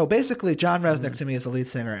that. So basically, John Resnick to me is the lead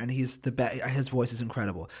singer, and he's his voice is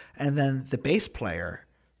incredible. And then the bass player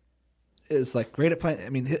is like great at playing. I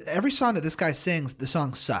mean, every song that this guy sings, the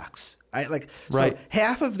song sucks. I like Right. So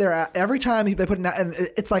half of their every time they put and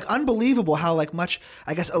it's like unbelievable how like much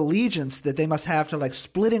I guess allegiance that they must have to like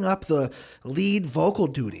splitting up the lead vocal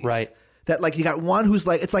duties. Right. That like you got one who's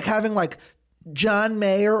like it's like having like John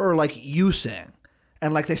Mayer or like you sing.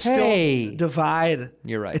 And like they still divide.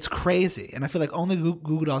 You're right. It's crazy. And I feel like only Goo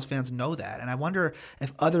Goo Dolls fans know that. And I wonder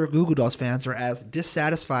if other Goo Goo Dolls fans are as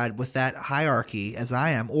dissatisfied with that hierarchy as I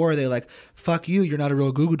am. Or are they like, fuck you, you're not a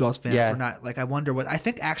real Goo Goo Dolls fan. Yeah. For not, like, I wonder what. I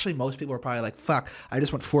think actually most people are probably like, fuck, I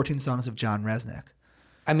just want 14 songs of John Resnick.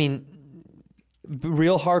 I mean,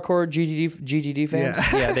 real hardcore GGD fans,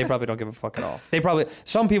 Yeah. they probably don't give a fuck at all. They probably,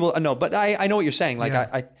 some people, no, but I know what you're saying. Like,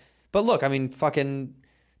 Yeah. but look, I mean, fucking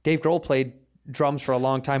Dave Grohl played drums for a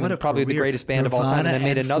long time What and a probably the career. greatest band of all time, and Nirvana then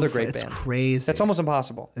made and another Foo great Fighters. band. It's crazy. That's almost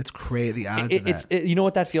impossible. It's crazy. The odds of that. You know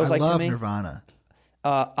what that feels like I to love me? Nirvana.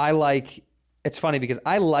 It's funny because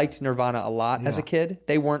I liked Nirvana a lot as a kid.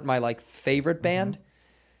 They weren't my like favorite band,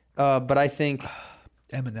 but I think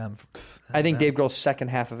Eminem. Dave Grohl's second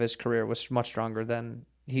half of his career was much stronger than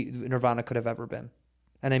Nirvana could have ever been,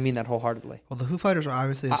 and I mean that wholeheartedly. Well, the Foo Fighters are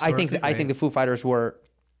obviously. I think historically the Foo Fighters were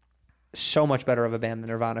so much better of a band than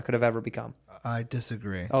Nirvana could have ever become. I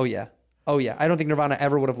disagree. Oh yeah. I don't think Nirvana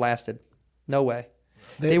ever would have lasted. No way.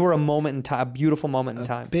 They were a moment in time, a beautiful moment in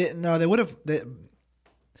time. No, they would have.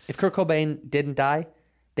 If Kurt Cobain didn't die,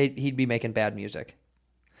 he'd be making bad music.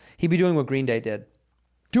 He'd be doing what Green Day did.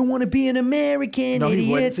 Don't want to be an American No, idiot.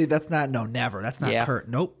 he wouldn't. See, that's not. No, never. That's not Yeah. Kurt.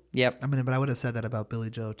 Nope. Yep. I mean, but I would have said that about Billy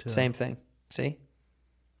Joe too. Same thing. See?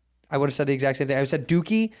 I would have said the exact same thing. I would have said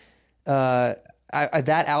Dookie.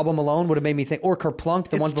 That album alone would have made me think, or Kerplunk,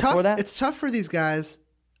 the ones before that. It's tough for these guys,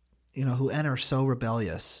 who enter so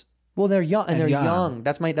rebellious. Well, they're young, and they're young. young.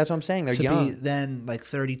 That's what I'm saying. They're to young. be then like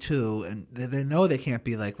 32, and they know they can't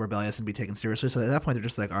be like rebellious and be taken seriously. So at that point, they're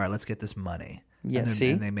just like, all right, let's get this money. Yeah, and then, see?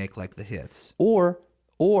 and they make like the hits. Or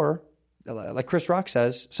like Chris Rock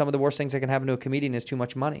says, some of the worst things that can happen to a comedian is too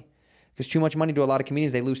much money. Because too much money to a lot of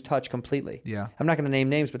comedians, they lose touch completely. Yeah. I'm not going to name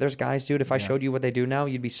names, but there's guys, dude, if I showed you what they do now,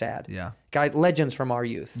 you'd be sad. Yeah. Guys, legends from our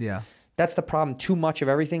youth. Yeah. That's the problem. Too much of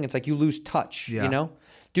everything. It's like you lose touch, Yeah. you know?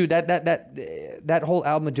 Dude, that whole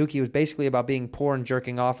album of Dookie was basically about being poor and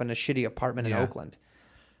jerking off in a shitty apartment in Yeah. Oakland.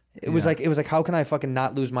 It was like how can I fucking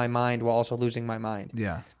not lose my mind while also losing my mind?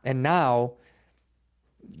 Yeah. And now,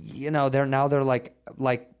 they're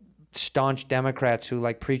like staunch Democrats who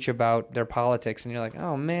like preach about their politics, and you're like,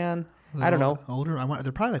 oh man, I don't know, Older.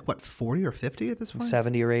 They're probably like what 40 or 50 at this point.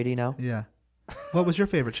 70 or 80 now. Yeah. What was your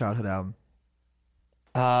favorite childhood album?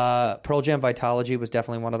 Pearl Jam Vitalogy was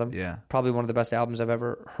definitely one of them. Yeah. Probably one of the best albums I've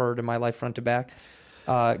ever heard in my life, front to back.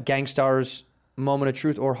 Gangstar's Moment of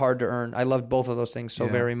Truth or Hard to Earn. I loved both of those things so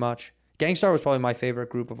Yeah. very much. Gangstar was probably my favorite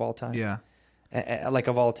group of all time. Yeah. Like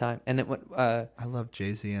of all time. And then I love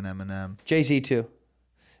Jay-Z and Eminem. Jay-Z too.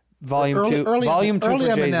 Volume Early 2 for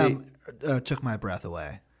Jay-Z. Eminem took my breath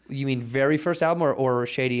away. You mean very first album or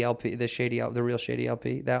Shady LP, the real Shady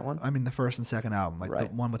LP, that one? I mean, the first and second album, like Right.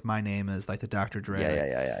 the one with My Name Is, like the Dr. Dre.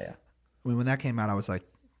 Yeah. I mean, when that came out, I was like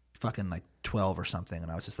fucking like 12 or something,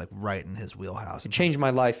 and I was just like right in his wheelhouse. It changed my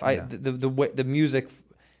life. Yeah. The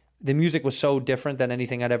music was so different than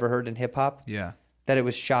anything I'd ever heard in hip hop. Yeah. That it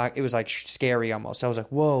was it was like scary almost. I was like,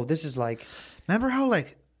 whoa, this is like. Remember how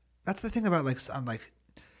like that's the thing about like I'm like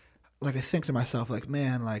I think to myself like,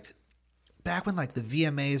 man, like back when like the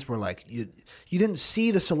VMAs were like you didn't see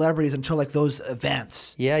the celebrities until like those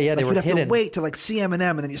events. Yeah, like, they were you'd have hidden. to wait to like see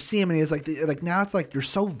Eminem, and then you see him, and he's like now it's like you're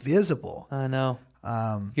so visible. I know.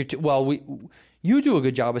 You do a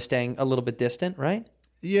good job of staying a little bit distant, right?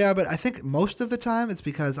 Yeah, but I think most of the time it's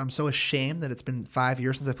because I'm so ashamed that it's been 5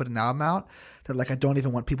 years since I put an album out that like I don't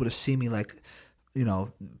even want people to see me like,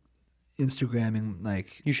 Instagramming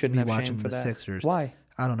like You shouldn't me have watching shame for the that. Sixers. Why?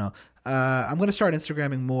 I don't know. I'm gonna start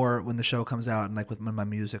Instagramming more when the show comes out and like when my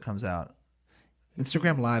music comes out.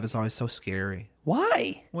 Instagram Live is always so scary.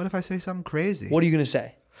 Why? What if I say something crazy? What are you gonna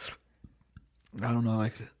say? I don't know.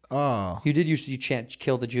 Like, oh, You chant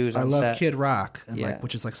 "Kill the Jews" I on love set. Kid Rock, and Yeah. like,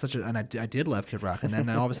 which is like such a, and I did love Kid Rock, and then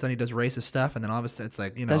all of a sudden he does racist stuff, and then all of a sudden it's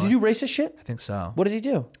like, Does he do racist shit? I think so. What does he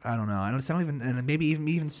do? I don't know. I don't even, and maybe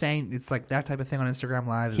even saying it's like that type of thing on Instagram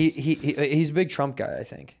Live. Is, He's a big Trump guy, I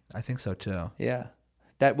think. I think so too. Yeah,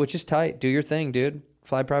 which is tight. Do your thing, dude.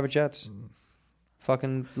 Fly private jets.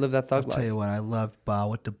 Fucking live that thug I'll life. tell you what, I loved Ba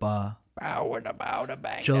with the Ba. Bow with the bow to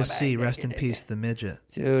bang. Joe to C, bang, rest in bang, peace, the midget.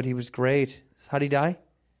 dude. He was great. How'd he die?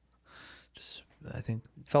 I think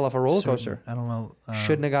Fell off a roller certain- coaster. I don't know.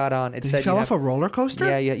 Shouldn't have got on. It Did said he fell you off a roller coaster?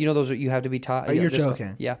 Yeah. You know those you have to be taught. Oh, you're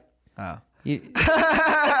joking. Yeah. Oh.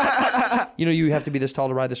 You have to be this tall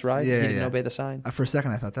to ride this ride. Yeah, He didn't yeah. obey the sign. For a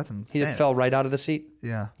second, I thought that's insane. He just fell right out of the seat.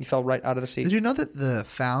 Yeah. He fell right out of the seat. Did you know that the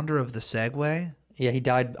founder of the Segway? Yeah, he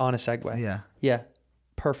died on a Segway. Yeah. Yeah.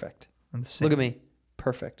 Perfect. Insane. Look at me.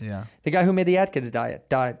 Perfect. Yeah. The guy who made the Atkins diet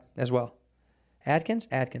died as well. Atkins?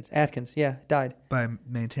 Atkins. Yeah, died. By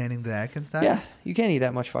maintaining the Atkins diet? Yeah, you can't eat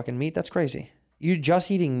that much fucking meat. That's crazy. You just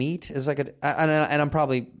eating meat is like and I'm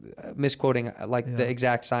probably misquoting the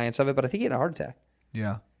exact science of it, but I think he had a heart attack.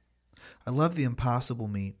 Yeah. I love the Impossible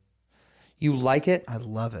meat. You like it? I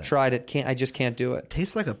love it. Tried it. I just can't do it.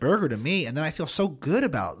 Tastes like a burger to me, and then I feel so good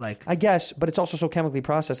about I guess, but it's also so chemically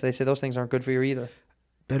processed. They say those things aren't good for you either.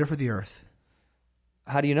 better for the earth.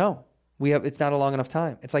 How do you know? It's not a long enough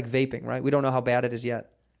time. It's like vaping, right? We don't know how bad it is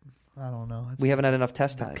yet. I don't know. We haven't had enough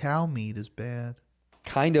test The time. cow meat is bad.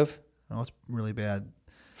 Kind of. No, it's really bad.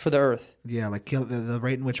 For the earth. Yeah, like kill the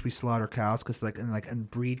rate in which we slaughter cows, because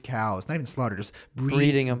and breed cows, not even slaughter, just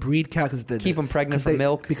Breeding 'em. breed cows, because Keep 'em pregnant for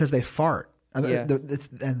milk. because they fart. Yeah.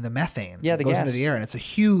 And the methane Yeah, the goes gas. into the air, and it's a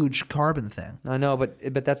huge carbon thing. I know, but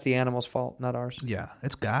that's the animal's fault, not ours. Yeah,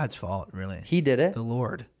 it's God's fault, really. He did it. The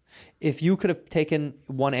Lord. If you could have taken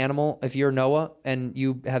one animal, if you're Noah and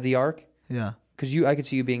you have the ark, Yeah, because I could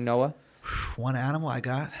see you being Noah, one animal I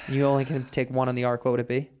got. you only can take one on the ark, what would it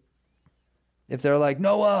be? If they're like,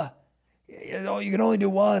 Noah, you can only do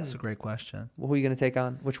one. That's a great question. Well, who are you going to take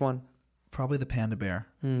on? Which one? Probably the panda bear.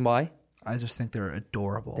 Why? I just think they're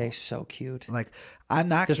adorable. They're so cute. Like, I'm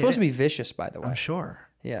not. They're supposed to be kidding. vicious, by the way. I'm sure.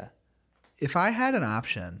 Yeah. If I had an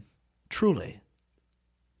option, truly,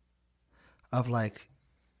 of like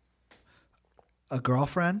a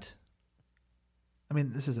girlfriend, I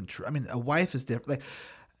mean, this isn't true. I mean, a wife is different.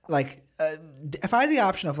 If I had the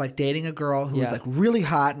option of like dating a girl who was Yeah. like really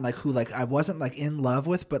hot and like who like I wasn't like in love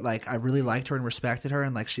with, but like I really liked her and respected her,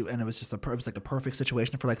 and like it was just it was like a perfect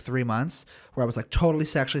situation for like 3 months where I was like totally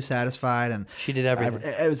sexually satisfied, and She did everything.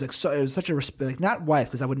 it was like it was such a like, not wife,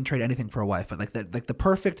 because I wouldn't trade anything for a wife, but like the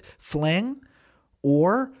perfect fling.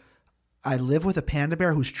 Or I live with a panda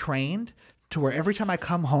bear who's trained to where every time I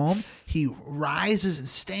come home, he rises and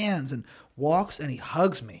stands and walks and he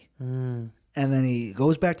hugs me. And then he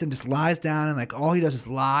goes back and just lies down, and like all he does is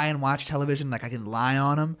lie and watch television. Like I can lie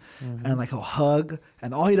on him, and like he'll hug,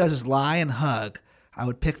 and all he does is lie and hug. I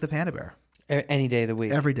would pick the panda bear Any day of the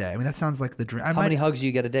week. every day. I mean, that sounds like the dream. How many hugs do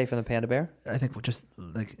you get a day from the panda bear? I think just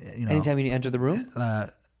like Anytime you enter the room?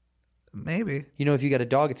 maybe. If you get a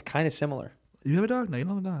dog, it's kind of similar. You have a dog? No, you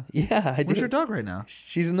don't have a dog. Yeah, I do. Where's your dog right now?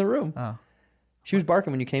 She's in the room. Oh. She was barking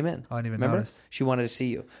when you came in. Oh, I didn't even Remember? notice. She wanted to see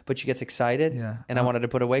you, but she gets excited. Yeah. And I wanted to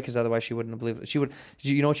put away because otherwise she wouldn't have believed it. She would.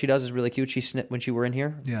 You know what she does is really cute. She when you were in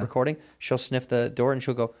here recording, she'll sniff the door and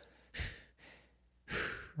she'll go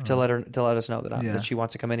to let us know that she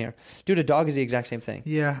wants to come in here. Dude, a dog is the exact same thing.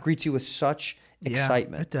 Yeah. Greets you with such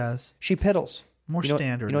excitement. Yeah, it does. She piddles. More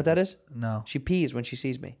standard. You know what that is? No. She pees when she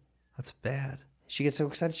sees me. That's bad. She gets so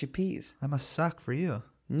excited she pees. That must suck for you.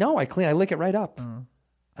 No, I lick it right up.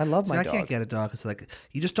 I love my I dog. can't get a dog. It's like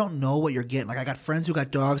you just don't know what you're getting. Like I got friends who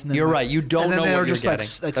got dogs, and then You're like, right. You don't and then know they're what you're just getting.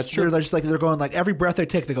 Like, That's true. They're just like they're going like every breath they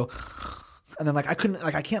take, they go, and then like I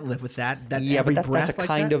can't live with that. Yeah, every but breath that's a like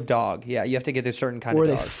kind that. of dog. Yeah, you have to get a certain kind Or of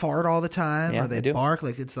they dog. fart all the time, Yeah, or they they do. bark.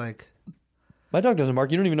 Like it's like My dog doesn't bark.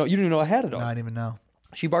 You don't even know I had a dog. no, I didn't even know.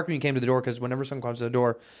 She barked when you came to the door because whenever someone comes to the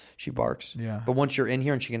door, she barks. Yeah. But once you're in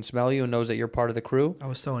here and she can smell you and knows that you're part of the crew, I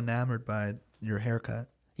was so enamored by your haircut.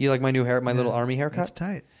 you like my new hair, my little army haircut. It's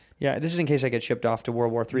tight. Yeah, this is in case I get shipped off to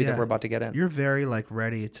World War III that we're about to get in. You're very like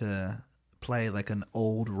ready to play like an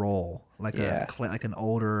old role, like an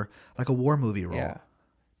older, like a war movie role. Yeah.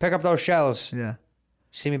 Pick up those shells. Yeah.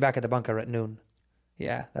 See me back at the bunker at noon.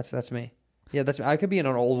 Yeah, that's me. Yeah, that's me. I could be in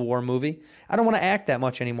an old war movie. I don't want to act that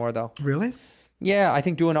much anymore, though. Really? Yeah, I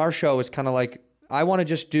think doing our show is kind of like I want to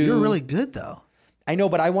just do. You're really good though. I know,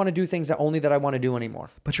 but I want to do things that I want to do anymore.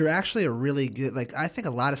 But you're actually a really good. Like I think a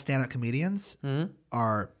lot of stand-up comedians Mm-hmm.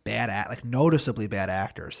 are like noticeably bad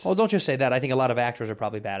actors. Well, don't just say that. I think a lot of actors are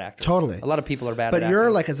probably bad actors. Totally. A lot of people are bad. But at you're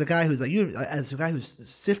acting. like as a guy who's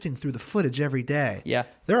sifting through the footage every day. Yeah.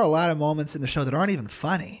 There are a lot of moments in the show that aren't even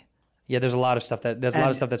funny, Yeah, there's a lot of stuff a lot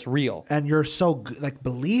of stuff that's real. and you're so like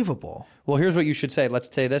believable. Well, here's what you should say.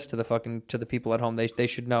 Let's say this to the people at home. They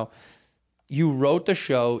should know. You wrote the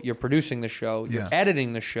show. You're producing the show. You're Yeah.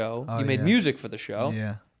 editing the show. You made yeah. music for the show.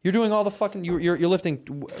 Yeah. You're doing all the fucking. You're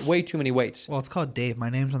lifting way too many weights. Well, it's called Dave. My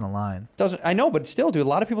name's on the line. I know, but still, dude. A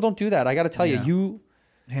lot of people don't do that. I got to tell Yeah. you.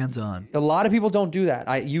 Hands on. A lot of people don't do that.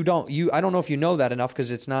 I don't know if you know that enough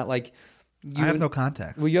because it's not like. I have no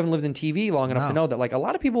context. Well, you haven't lived in TV long enough to No. know that. Like a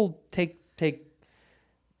lot of people take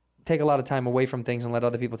a lot of time away from things and let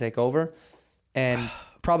other people take over. and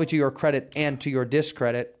probably to your credit and to your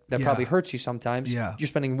discredit, that Yeah. probably hurts you sometimes. Yeah. You're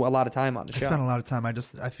spending a lot of time on the I show. spend a lot of time.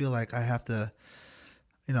 I feel like I have to,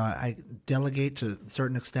 I delegate to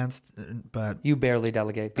certain extents, but You barely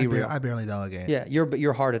delegate. Be real. I barely delegate. Yeah,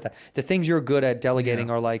 you're hard at that. The things you're good at delegating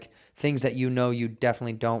Yeah. are like things that you know you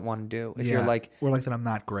definitely don't want to do. If Yeah. you're like, or like that I'm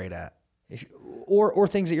not great at. or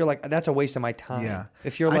things that you're like, that's a waste of my time. Yeah.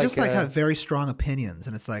 If you're I like, just have very strong opinions,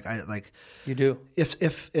 and it's like you do.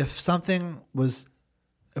 if something was,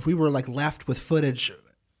 if we were like left with footage,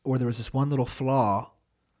 or there was this one little flaw,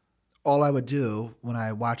 all I would do when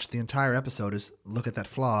I watched the entire episode is look at that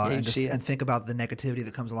flaw Yeah, and you see it. and think about the negativity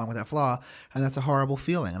that comes along with that flaw, and that's a horrible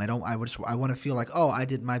feeling. And I want to feel like, oh, I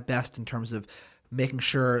did my best in terms of making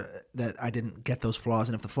sure that I didn't get those flaws,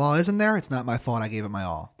 and if the flaw isn't there, it's not my fault. I gave it my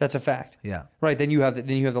all. That's a fact. Yeah. Right. Then you have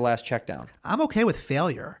the last check down. I'm okay with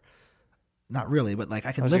failure. Not really, but like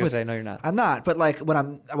I can I was live gonna with. say, no, you're not. I'm not, but like what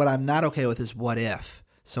I'm not okay with is what if.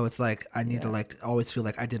 So it's like I need to like always feel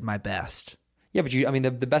like I did my best. Yeah, but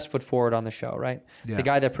the best foot forward on the show, right? Yeah. The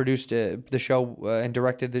guy that produced the show and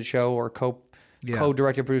directed the show, or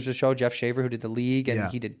co-directed, produced the show, Jeff Shaver, who did The League, and Yeah.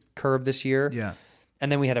 he did Curb this year. Yeah. And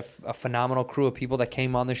then we had a phenomenal crew of people that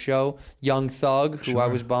came on the show. Young Thug, who I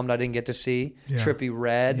was bummed I didn't get to see. Yeah. Trippie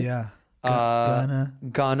Redd. Yeah.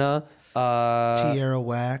 Gunna. Tierra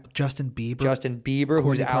Whack, Justin Bieber,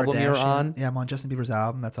 whose Kourtney album you're Kardashian. on. Yeah, I'm on Justin Bieber's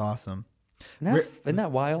album. That's awesome. Isn't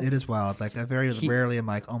that wild? It is wild. Like I very rarely am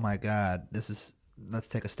like, oh my god, let's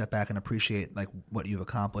take a step back and appreciate like what you've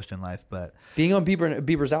accomplished in life. But Being on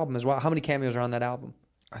Bieber's album as well. How many cameos are on that album?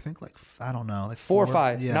 I think like I don't know, like 4 or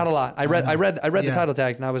 5. Yeah. Not a lot. I read the Yeah. title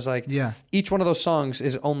tags and I was like, Yeah. each one of those songs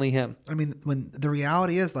is only him. I mean, when the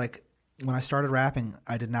reality is like when I started rapping,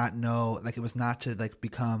 I did not know like it was not to like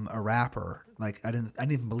become a rapper. Like I didn't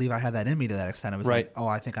even believe I had that in me to that extent. It was Right. like, oh,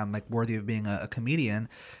 I think I'm like worthy of being a comedian.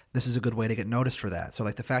 This is a good way to get noticed for that. So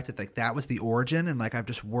like the fact that like that was the origin, and like I've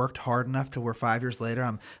just worked hard enough to where 5 years later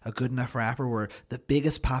I'm a good enough rapper where the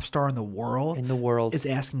biggest pop star in the world is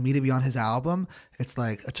asking me to be on his album. It's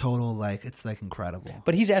like a total like it's like incredible.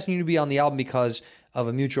 But he's asking you to be on the album because of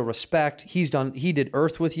a mutual respect. He did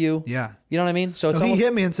Earth with you. Yeah. You know what I mean? So it's No, he almost,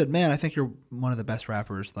 hit me and said, "Man, I think you're one of the best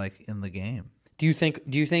rappers like in the game." do you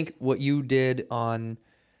think what you did on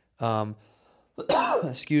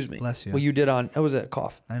excuse me. Bless you. What you did on what was it?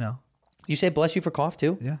 Cough. I know. You say bless you for cough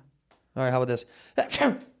too? Yeah. All right, how about this?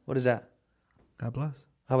 What is that? God bless.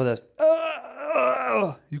 How about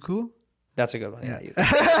this? You cool? That's a good one. Yeah.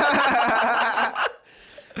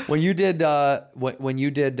 When you did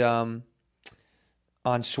on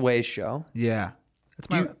Sway's show, Yeah. That's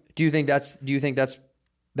my. do you think that's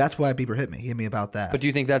That's why Bieber hit me. He hit me about that. but do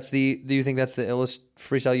you think that's the illest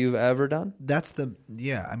freestyle you've ever done? That's the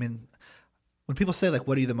I mean, when people say like,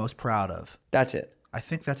 "What are you the most proud of?" That's it. I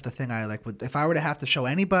think that's the thing I like. If I were to have to show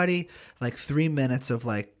anybody like 3 minutes of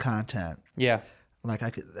like content, Yeah. like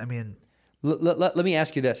I could. I mean, Let me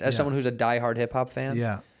ask you this, as someone who's a diehard hip hop fan.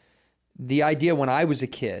 yeah, The idea when I was a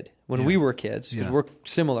kid, when we were kids, because Yeah. we're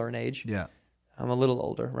similar in age. yeah, I'm a little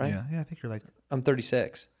older, right? yeah. I think you're like. I'm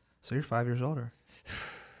 36. So you're 5 years older.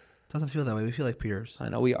 Doesn't feel that way. We feel like peers. I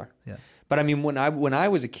know we are. Yeah. But I mean, when I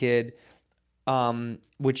was a kid,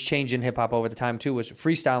 which changed in hip hop over the time too, was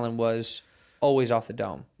freestyling was always off the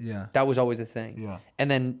dome. Yeah. That was always the thing. Yeah. And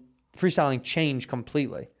then freestyling changed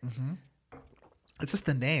completely. It's just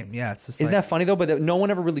the name. Yeah. It's just. Isn't that funny though? But no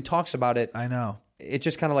one ever really talks about it. I know. It's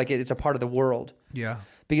just kind of like it's a part of the world. Yeah.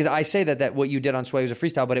 Because I say that what you did on Sway was a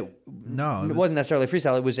freestyle, but it wasn't necessarily a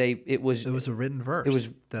freestyle. It was a written verse.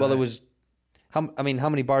 It was. How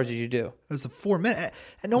many bars did you do? It was a 4 minute,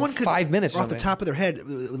 and no one could 5 minutes off something. the top of their head.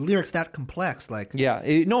 Lyrics that complex, like Yeah,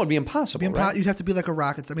 it'd be impossible. Right? You'd have to be like a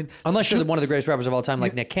rocket. I mean, Unless you're one of the greatest rappers of all time,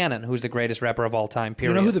 like Nick Cannon, who's the greatest rapper of all time.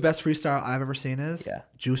 Period. you know who the best freestyle I've ever seen is? Yeah.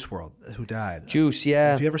 Juice WRLD, who died. Juice,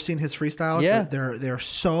 yeah. Have you ever seen his freestyles? Yeah.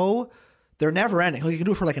 They're never ending. Like, you can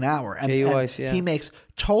do it for like an hour, and yeah. he makes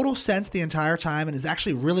total sense the entire time, and is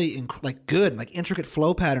actually really like good, like intricate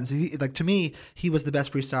flow patterns. To me, he was the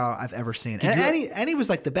best freestyle I've ever seen, and he was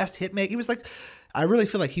like the best hit maker. He was like, I really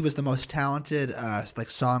feel like he was the most talented like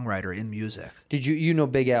songwriter in music. Did you know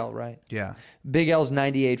Big L, right? Yeah, Big L's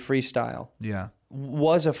 98 freestyle yeah,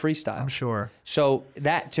 was a freestyle. I'm sure. So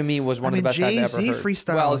that to me was one of the best I've ever Jay-Z heard.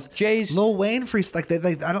 freestyle. Well, Jay's Lil Wayne freestyle.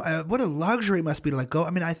 Like I don't. What a luxury it must be to like go. I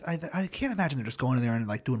mean, I can't imagine they're just going in there and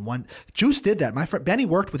like doing one. Juice did that. My friend Benny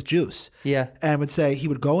worked with Juice. Yeah. And would say he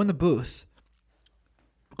would go in the booth,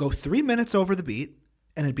 go 3 minutes over the beat,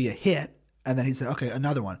 and it'd be a hit. And then he'd say, okay,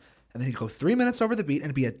 another one. And then he'd go 3 minutes over the beat, and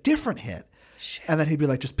it'd be a different hit. Shit. And then he'd be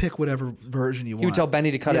like, just pick whatever version you want. He would tell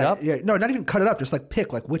Benny to cut it up? Yeah, no, not even cut it up. Just like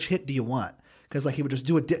pick, like which hit do you want? because like he would just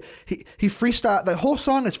do he freestyle. The whole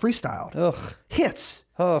song is freestyled. Ugh. Hits.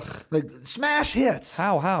 Ugh. Like smash hits.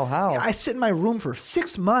 How? I sit in my room for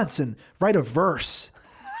 6 months and write a verse.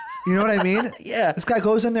 You know what I mean? Yeah. This guy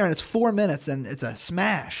goes in there and it's 4 minutes and it's a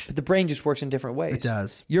smash. But the brain just works in different ways. It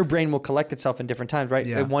does. Your brain will collect itself in different times, right?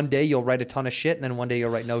 Yeah. One day you'll write a ton of shit, and then one day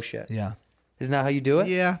you'll write no shit. Yeah. Isn't that how you do it?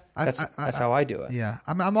 Yeah. That's how I do it. Yeah.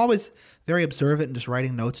 I'm always very observant and just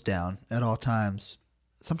writing notes down at all times.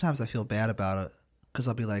 Sometimes I feel bad about it because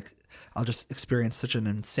I'll just experience such an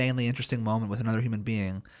insanely interesting moment with another human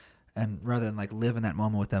being. And rather than like live in that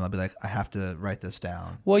moment with them, I'll be like, I have to write this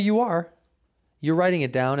down. Well, you are. You're writing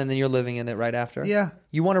it down, and then you're living in it right after. Yeah.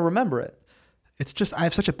 You want to remember it. It's just, I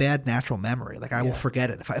have such a bad natural memory. Like I will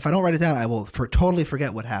forget it. If I don't write it down, I will totally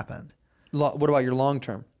forget what happened. What about your long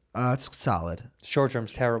term? It's solid. Short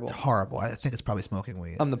term's terrible. Horrible. I think it's probably smoking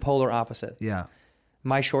weed. I'm the polar opposite. Yeah.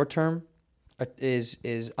 My short term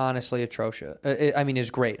is honestly atrocious. Is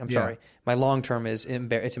great. I'm sorry. My long term is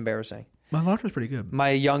it's embarrassing. My long term's pretty good. My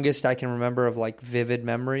youngest I can remember of like vivid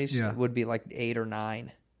memories Yeah. would be like 8 or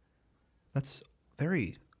 9. That's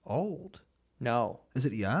very old. No. Is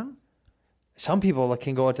it young? Some people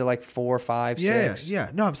can go into like 4, 5, 6.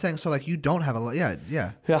 Yeah. No, I'm saying so like you don't have a lot. Yeah.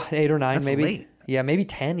 Yeah, 8 or 9 That's maybe. late. Yeah, maybe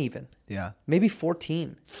 10 even. Yeah. Maybe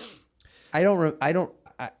 14. No.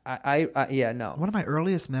 One of my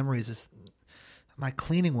earliest memories is my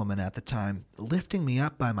cleaning woman at the time lifting me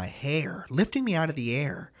up by my hair, lifting me out of the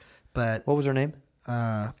air. But What was her name?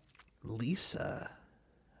 Lisa.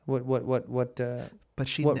 What But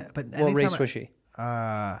she. what but race was she?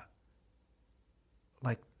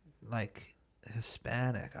 Like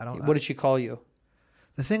Hispanic. I don't. What did she call you?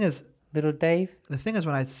 The thing is, Little Dave? when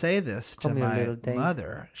I say this to Call me a my little Dave.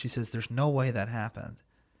 mother, she says, "There's no way that happened."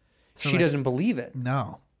 So She doesn't believe it.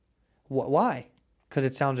 No. Why? Because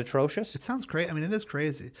it sounds atrocious? It sounds crazy. I mean, it is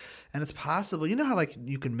crazy, and it's possible. You know how like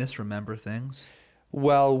you can misremember things.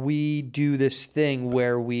 Well, we do this thing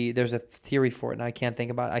where there's a theory for it, and I can't think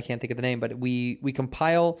of the name, but we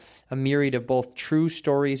compile a myriad of both true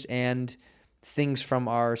stories and things from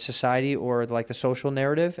our society or like the social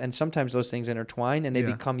narrative, and sometimes those things intertwine and they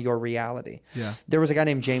become your reality. Yeah. There was a guy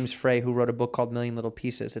named James Frey who wrote a book called Million Little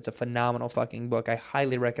Pieces. It's a phenomenal fucking book. I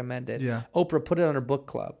highly recommend it. Yeah. Oprah put it on her book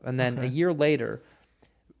club, and then a year later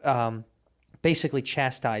basically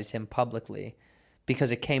chastised him publicly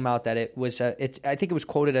because it came out that it was I think it was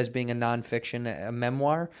quoted as being a nonfiction, a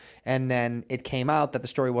memoir, and then it came out that the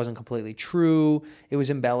story wasn't completely true. It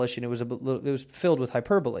was embellished and it was filled with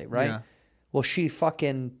hyperbole, right? Yeah. Well, she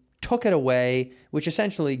fucking took it away, which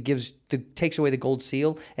essentially takes away the gold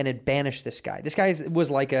seal, and it banished this guy. This guy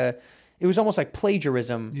was like it was almost like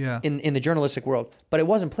plagiarism in the journalistic world, but it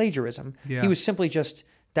wasn't plagiarism. Yeah. He was simply just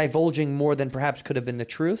divulging more than perhaps could have been the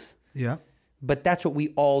truth. Yeah. But that's what we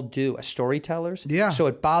all do as storytellers. Yeah. So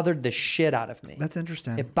it bothered the shit out of me. That's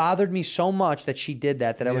interesting. It bothered me so much that she did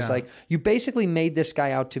that I was like, you basically made this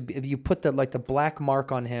guy out to be, you put the black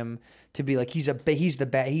mark on him to be like he's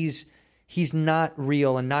not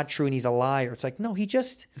real and not true and he's a liar. It's like, no,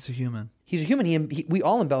 it's a human. He's a human. We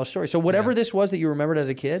all embellish stories. So whatever this was that you remembered as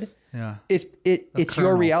a kid, it's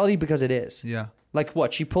your reality because it is. Yeah. Like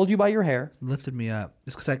what? She pulled you by your hair, lifted me up.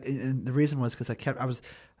 Just because and the reason was because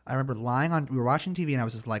I remember we were watching TV and I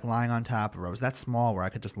was just like lying on top of her. I was that small where I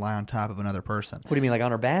could just lie on top of another person. What do you mean, like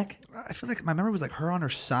on her back? I feel like my memory was like her on her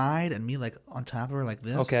side and me like on top of her like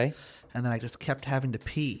this. Okay. And then I just kept having to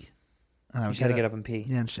pee. And I you had to get up and pee.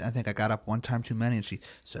 Yeah, and I think I got up one time too many and she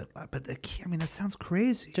said, but I mean, that sounds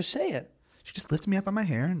crazy. Just say it. She just lifted me up on my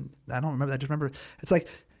hair and I don't remember. I just remember, it's like,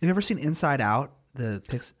 have you ever seen Inside Out? I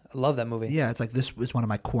love that movie. Yeah, it's like this was one of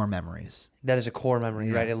my core memories. That is a core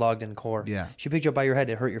memory, right? It logged in core. Yeah. She picked you up by your head.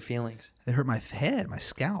 It hurt your feelings. It hurt my head, my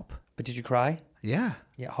scalp. But did you cry? Yeah.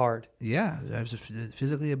 Yeah, hard. Yeah, I was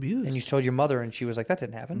physically abused. And you told your mother, and she was like, "That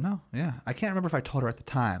didn't happen." No, yeah, I can't remember if I told her at the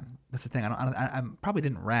time. That's the thing. I probably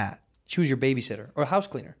didn't rat. She was your babysitter or house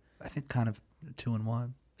cleaner. I think kind of 2 in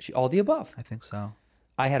 1. All the above. I think so.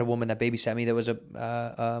 I had a woman that babysat me. That was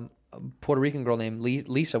a Puerto Rican girl named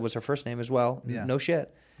Lisa. Was her first name as well. Yeah. No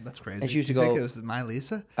shit. That's crazy. And she used to you go, think it was my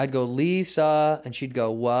Lisa? I'd go, Lisa, and she'd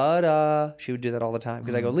go, what? She would do that all the time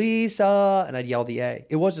because I go, Lisa, and I'd yell the A.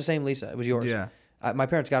 It was the same Lisa. It was yours. Yeah. My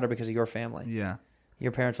parents got her because of your family. Yeah.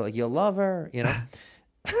 Your parents were like, you'll love her, you know?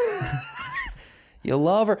 You'll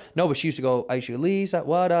love her. No, but she used to go, Lisa,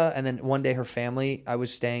 what? And then one day her family, I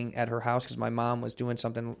was staying at her house because my mom was doing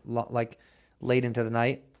something like late into the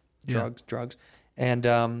night. Drugs. And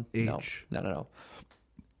no.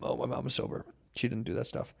 Oh, my mom was sober. She didn't do that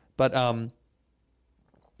stuff. But I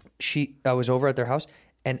was over at their house,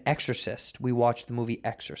 and Exorcist. We watched the movie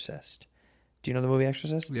Exorcist. Do you know the movie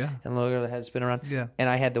Exorcist? Yeah. And the little girl that had to spin around. Yeah. And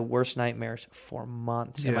I had the worst nightmares for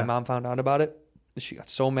months. And my Yeah. mom found out about it. She got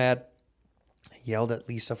so mad. Yelled at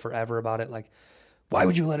Lisa forever about it. Like, why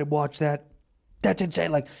would you let him watch that? That's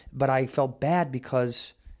insane. Like, but I felt bad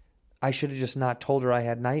because I should have just not told her I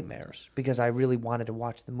had nightmares because I really wanted to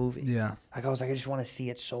watch the movie. Yeah. Like, I was like, I just want to see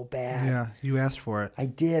it so bad. Yeah, you asked for it. I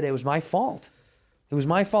did. It was my fault. It was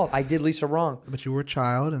my fault. I did Lisa wrong. But you were a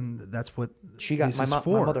child, and that's what She got Lisa's my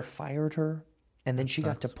for. mother fired her, and then she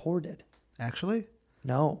got deported. Actually?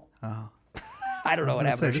 No, Oh. I don't know what gonna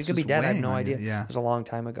happened. say, She this could be was dead. I have weighing no on idea. you. Yeah. It was a long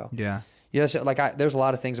time ago. Yeah. Yes, like there's a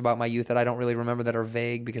lot of things about my youth that I don't really remember that are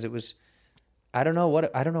vague because it was. I don't know what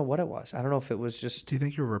it was. I don't know if it was just. Do you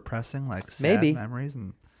think you were repressing like sad Maybe. memories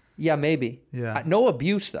and Yeah, maybe. Yeah. No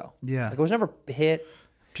abuse though. Yeah. Like I was never hit.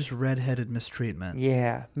 just redheaded mistreatment?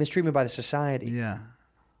 Yeah, mistreatment by the society. Yeah.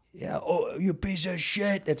 Yeah. Oh, you piece of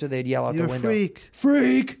shit. That's what they'd yell out You're the a window.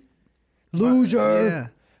 freak. Loser. Yeah.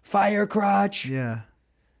 Fire crotch. Yeah.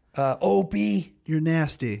 Opie. You're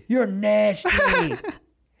nasty. You're nasty.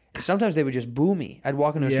 Sometimes they would just boo me. I'd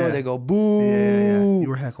walk into a store, Yeah. they'd go boo, Yeah. You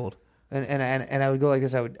were heckled. and I would go like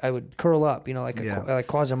this. I would curl up, like Yeah. like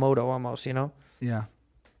Quasimodo almost, Yeah.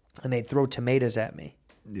 And they'd throw tomatoes at me.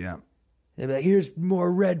 Yeah. They'd be like, "Here's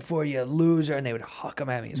more red for you, loser," and they would huck them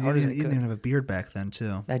at me as You hard as didn't, they you could. didn't even have a beard back then,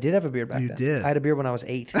 too. I did have a beard back You then. did. I had a beard when I was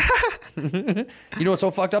 8. You know what's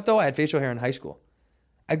so fucked up though? I had facial hair in high school.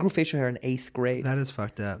 I grew facial hair in 8th grade. That is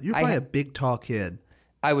fucked up. You're I probably had- a big, tall kid.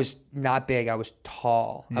 I was not big. I was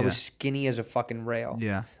tall. I Yeah. was skinny as a fucking rail.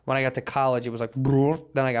 Yeah. When I got to college, it was like,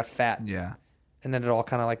 then I got fat. Yeah. And then it all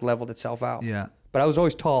kind of like leveled itself out. Yeah. But I was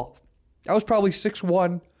always tall. I was probably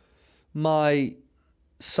 6'1" my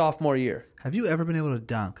sophomore year. Have you ever been able to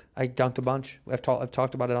dunk? I dunked a bunch. I've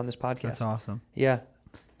talked about it on this podcast. That's awesome. Yeah.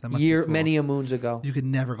 That must be cool. Many a moons ago. You could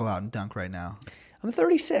never go out and dunk right now. I'm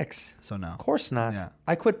 36. So no. Of course not. Yeah.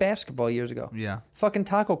 I quit basketball years ago. Yeah. Fucking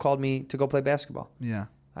Taco called me to go play basketball. Yeah.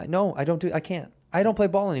 I can't. I don't play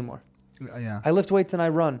ball anymore. Yeah. I lift weights and I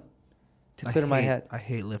run to clear my head. I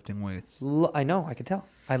hate lifting weights. I know. I can tell.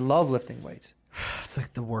 I love lifting weights. It's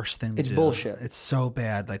like the worst thing to It's do. bullshit. It's so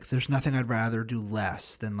bad. Like there's nothing I'd rather do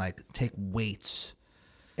less than like take weights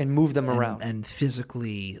And move them around. and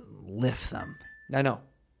physically lift them. I know.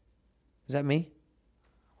 Is that me?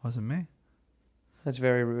 Wasn't me. That's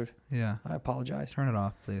very rude. Yeah. I apologize. Turn it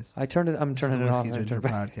off, please. I'm turning it This is off. the Whiskey I'm Ginger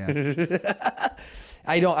turning it back.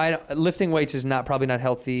 podcast. Lifting weights is probably not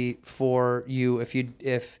healthy for you if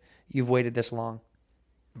you've waited this long.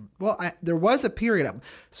 Well, there was a period.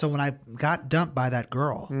 So when I got dumped by that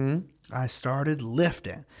girl, I started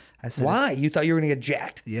lifting. I said, Why? You thought you were going to get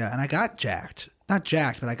jacked. Yeah, and I got jacked. Not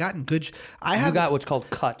jacked, but I got in good. You got what's called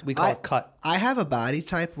cut. We call it cut. I have a body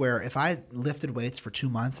type where if I lifted weights for 2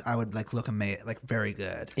 months, I would like look like very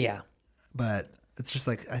good. Yeah. But it's just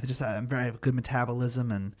like I have good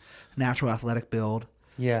metabolism and natural athletic build.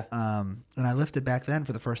 Yeah. And I lifted back then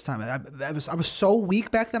for the first time. I was so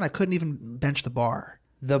weak back then I couldn't even bench the bar.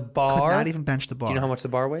 The bar. Could not even bench the bar. Do you know how much the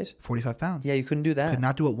bar weighs? 45 pounds. Yeah, you couldn't do that. Could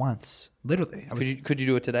not do it once. Literally. Could you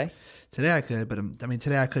do it today? Today I could, but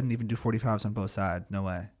today I couldn't even do 45s on both sides. No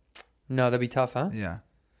way. No, that'd be tough, huh? Yeah.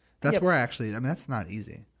 That's Yep. where that's not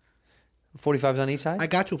easy. 45s on each side? I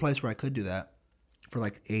got to a place where I could do that for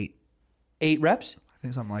like 8. 8 reps? I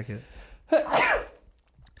think something like it.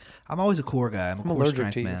 I'm always a core guy. I'm I'm core allergic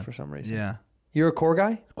strength to you man. for some reason. Yeah. You're a core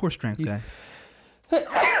guy? Core strength guy.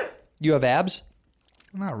 You have abs?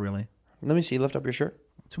 Not really. Let me see. Lift up your shirt.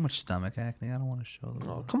 Too much stomach acne. I don't want to show them.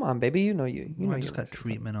 Oh, come on, baby. You know you. You know I you just got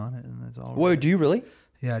treatment on it, and it's all. Wait, do you really?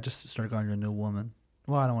 Yeah, I just started going to a new woman.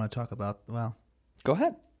 Well, I don't want to talk about. Well, Go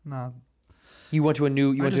ahead. no. You went to a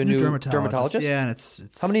new. You I went to a just new knew dermatologist. Yeah, and it's.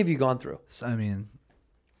 How many have you gone through? I mean,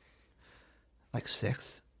 like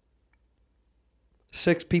 6.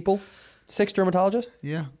 6 people. 6 dermatologists.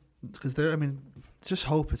 Yeah, because they're. It's just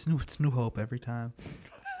hope. It's new hope every time.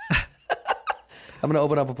 I'm gonna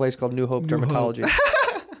open up a place called New Hope Dermatology.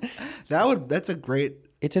 That's a great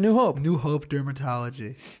It's a New Hope. New Hope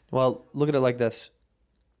Dermatology. Well, look at it like this.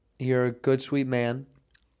 You're a good, sweet man,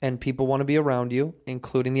 and people want to be around you,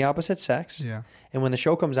 including the opposite sex. Yeah. And when the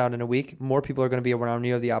show comes out in a week, more people are going to be around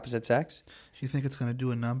you of the opposite sex. Do you think it's going to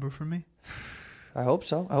do a number for me? I hope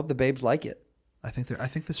so. I hope the babes like it. I think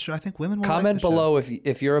this show. I think women will Comment like the below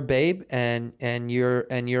if you're a babe and you're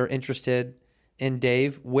interested in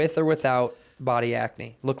Dave with or without body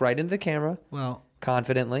acne. Look right into the camera Well,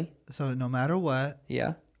 confidently. so no matter what,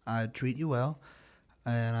 Yeah. I treat you well,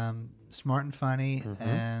 and I'm smart and funny,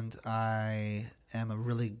 and I am a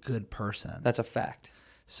really good person. That's a fact.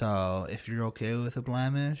 So if you're okay with a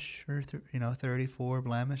blemish or 34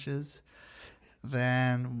 blemishes,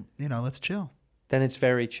 then let's chill. Then it's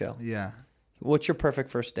very chill. Yeah. What's your perfect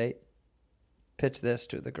first date? Pitch this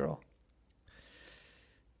to the girl.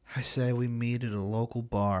 I say we meet at a local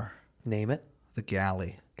bar, Name it. the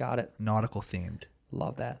Galley, Got it. nautical themed.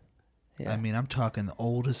 Love that. Yeah. I mean, I'm talking the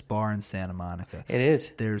oldest bar in Santa Monica. It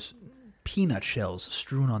is. There's peanut shells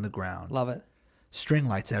strewn on the ground. Love it. String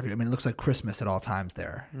lights everywhere. I mean, it looks like Christmas at all times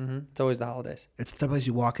there. Mm-hmm. It's always the holidays. It's the place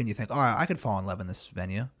you walk in, you think, oh, I could fall in love in this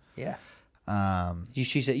venue. Yeah. You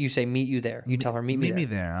say meet you there. You tell her meet me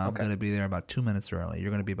there. I'm Okay. going to be there about 2 minutes early. You're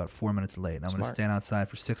going to be about 4 minutes late. And I'm going to Smart. stand outside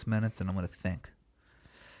for 6 minutes and I'm going to think.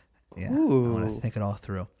 Yeah, Ooh. I'm going to think it all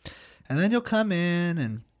through. And then you'll come in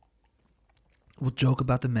and we'll joke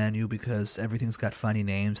about the menu because everything's got funny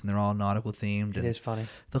names and they're all nautical themed. It is funny.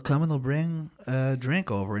 They'll come and they'll bring a drink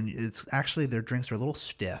over, and it's actually their drinks are a little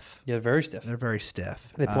stiff. Yeah, very stiff. They're very stiff.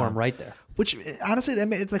 They pour them right there. Which honestly, I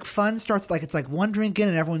mean, it's like fun starts like it's like one drink in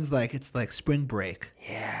and everyone's like it's like spring break.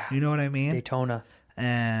 Yeah. You know what I mean? Daytona.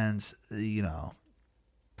 And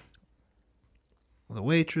the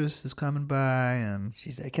waitress is coming by, and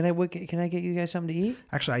She's like, can I get you guys something to eat?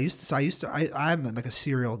 actually, I'm like a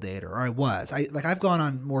serial dater, or I was. I've gone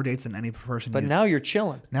on more dates than any person. But now you're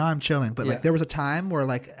chilling. Now I'm chilling. But Yeah. like there was a time where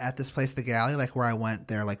like at this place, the Galley, like where I went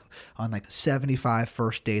there like on like 75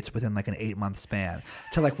 first dates within like an 8-month span.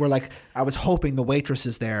 To like where like I was hoping the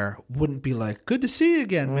waitresses there wouldn't be like, good to see you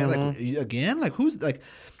again, man. Like again? Like who's like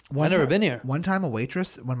I've never been here. One time a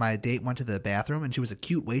waitress, when my date went to the bathroom, and she was a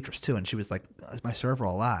cute waitress too, and she was like my server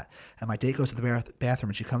a lot. And my date goes to the bathroom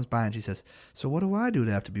and she comes by and she says, so what do I do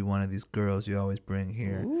to have to be one of these girls you always bring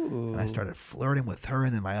here? Ooh. And I started flirting with her,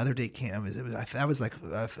 and then my other date came. That was like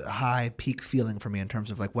a high peak feeling for me in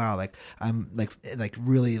terms of like, wow, like I'm like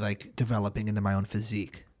really like developing into my own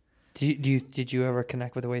physique. Did you ever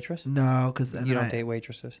connect with a waitress? No, because You don't date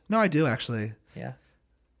waitresses. No, I do actually. Yeah.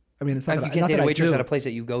 I mean, it's not You that, can't not date that a I waitress do. at a place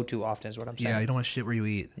that you go to often is what I'm saying. Yeah, you don't want to shit where you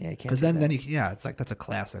eat. Yeah, you can't Because do then that. it's like that's a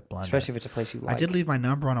classic blunder. Especially if it's a place you like. I did leave my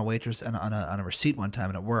number on a waitress and on a receipt one time,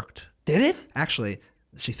 and it worked. Did it? Actually,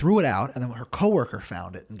 she threw it out, and then her coworker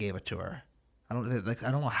found it and gave it to her. I don't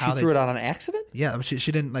know how She threw it out on accident? Yeah, but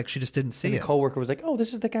she didn't she just didn't see And it. the coworker was like, oh,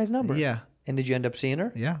 this is the guy's number. Yeah. And did you end up seeing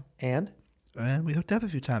her? Yeah, And? and we hooked up a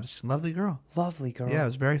few times. She's a lovely girl. Lovely girl. Yeah, it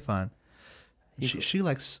was very fun. She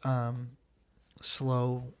likes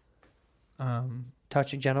slow,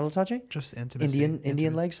 Genital touching? just intimacy.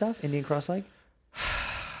 Indian leg stuff? Indian cross leg?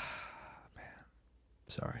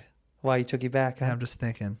 Sorry, Why, you took you back, huh? I'm just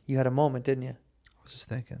thinking. You had a moment, didn't you? I was just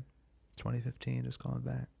thinking. 2015, just going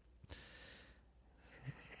back.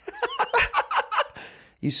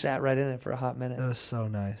 You sat right in it for a hot It minute. was so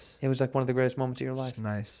nice. It was like one of the greatest moments of your life. Just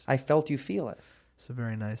nice. I felt you feel it. It's a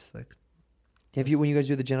very nice like. When you guys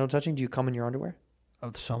do the genital touching, do you come in your underwear?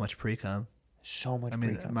 Oh, so much pre-cum. So much I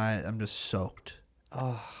mean, pre-cum. I'm just soaked.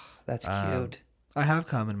 Oh, that's cute. I have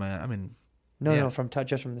cum in my. I mean, No, yeah. no,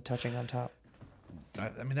 just from the touching on top.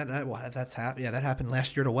 I mean that's happened. Yeah, that happened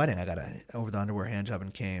last year at a wedding. I got a over the underwear hand job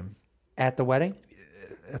and came At the wedding?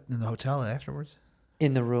 in the hotel afterwards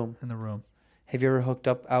In the room. in the room. Have you ever hooked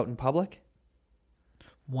up out in public?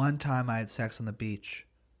 One time I had sex on the beach.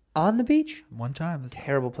 On the beach? One time.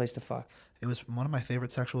 Terrible place to fuck. It was one of my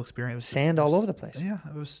favorite sexual experiences. Sand all over the place. Yeah,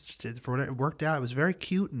 it was. For what it worked out. It was very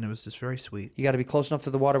cute and it was just very sweet. You got to be close enough to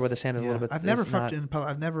the water where the sand is a Yeah. little bit. I've never is fucked not- in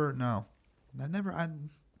public.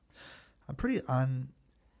 I'm pretty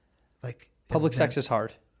like Public sex is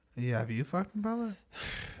hard. Yeah, have you fucked in public?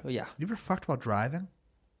 Yeah, You ever fucked while driving?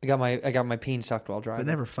 I got my peen sucked while driving. But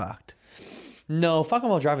never fucked. No, fucking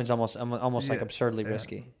while driving is almost like Yeah, absurdly yeah,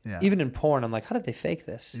 risky. yeah. Even in porn, I'm like, how did they fake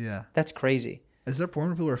this? Yeah. That's crazy. Is there porn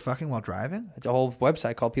where people are fucking while driving? It's a whole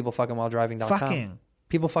website called peoplefuckingwhiledriving.com. Fucking.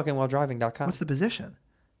 Peoplefuckingwhiledriving.com. What's the position?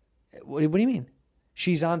 What do you mean?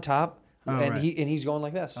 She's on top, Oh, and right. he's going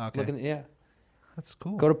like this. Okay. Looking, yeah. That's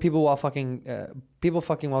cool. Go to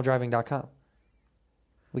peoplefuckingwhiledriving.com.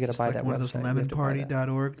 We got to Just buy like that one website. of those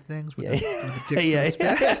lemonparty.org things with, Yeah. with the dicks Yeah, with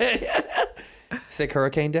the spit. Thick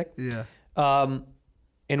hurricane dick. Yeah.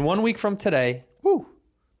 In 1 week from today,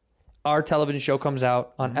 our television show comes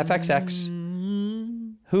out on FXX,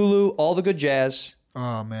 Hulu, all the good jazz.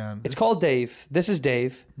 Oh man. It's called Dave. This is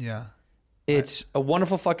Dave. Yeah. It's a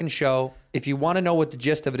wonderful fucking show. If you want to know what the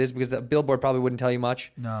gist of it is, because the Billboard probably wouldn't tell you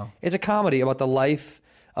much. No. It's a comedy about the life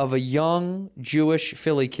of a young Jewish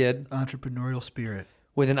Philly kid Entrepreneurial spirit.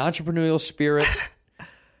 with an entrepreneurial spirit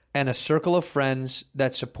and a circle of friends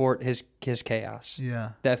that support his chaos.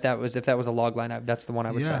 Yeah. If that was a log line, that's the one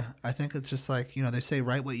I would say. I think it's just like, they say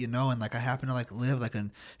write what you know, and like I happen to like live like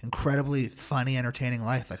an incredibly funny, entertaining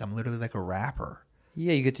life. Like I'm literally like a rapper.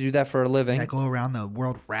 Yeah, you get to do that for a living. I go around the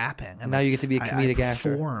world rapping, and Now like, you get to be a comedic I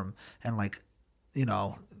actor. perform and like you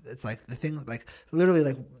know, it's like the thing, like literally,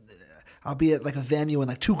 like I'll be at like a venue and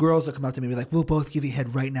like two girls will come up to me and be like, "We'll both give you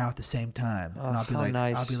head right now at the same time," and I'll be like,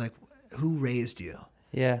 nice. I'll be like, "Who raised you?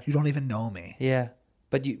 Yeah. You don't even know me." Yeah.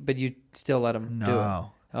 But you still let him do it.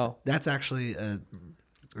 No. Oh. That's actually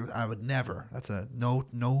I would never. That's a no,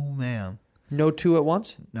 ma'am. No two at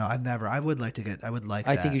once? No, I'd never. I would like that.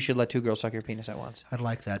 I think you should let two girls suck your penis at once. I'd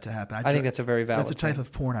like that to happen. I think that's a very valid That's a type thing.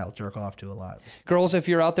 of porn I'll jerk off to a lot. Girls, if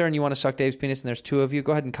you're out there and you want to suck Dave's penis and there's two of you,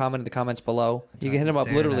 go ahead and comment in the comments below. You can hit him up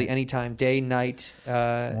Day or literally night. anytime, day, night.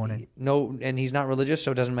 Morning. No, and he's not religious,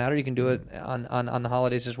 so it doesn't matter. You can do it on the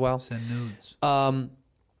holidays as well. Send nudes.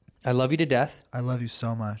 I love you to death. I love you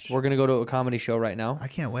so much. We're going to go to a comedy show right now. I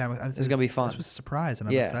can't wait. This is gonna be fun. This was a surprise, and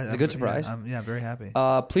I'm Yeah, excited. it's a good surprise. I'm very happy.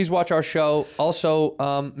 Please watch our show. Also,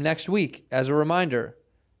 next week, as a reminder,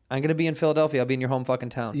 I'm going to be in Philadelphia. I'll be in your home fucking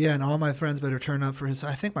town. Yeah, and all my friends better turn up for his.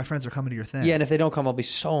 I think my friends are coming to your thing. Yeah, and if they don't come, I'll be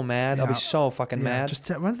so mad. I'll be so fucking mad. Just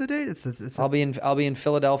when's the date? It's I'll be in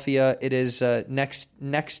Philadelphia. It is next.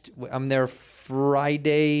 I'm there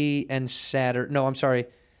Friday and Saturday. No, I'm sorry.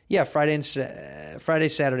 Yeah, Friday,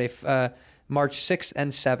 Saturday, March 6th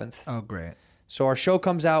and 7th. Oh, great. So our show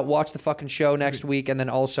comes out. Watch the fucking show next week, and then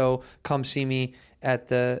also come see me at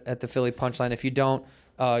the Philly Punchline. If you don't,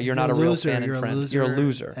 you're not a real fan and friend. You're a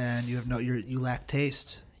loser, and you have you lack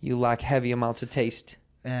taste. You lack heavy amounts of taste.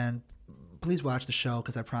 And please watch the show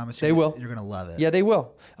because I promise you, They will. You're gonna love it. Yeah, they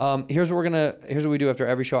will. Here's what we do after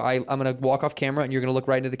every show. I'm gonna walk off camera, and you're gonna look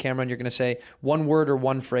right into the camera, and you're gonna say one word or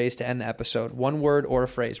one phrase to end the episode. One word or a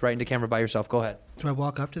phrase right into camera by yourself. Go ahead. Do I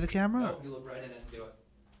walk up to the camera? No, you look right in it and do it.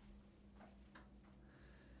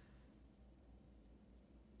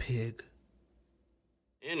 Pig.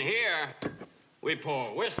 In here, we pour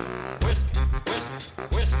whisk, whisk, whisk,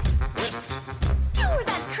 whisk, whisk. You were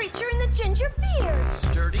that creature in the ginger beard.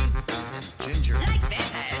 Sturdy and ginger. Like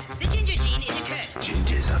vampires, the ginger gene is a curse.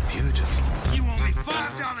 Gingers are beautiful. You owe me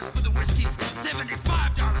 $5 for the whiskey and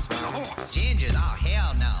 $75 for the horse. Gingers? Oh,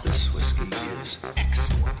 hell no. This whiskey is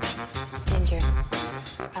excellent. Ginger.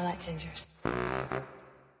 I like gingers.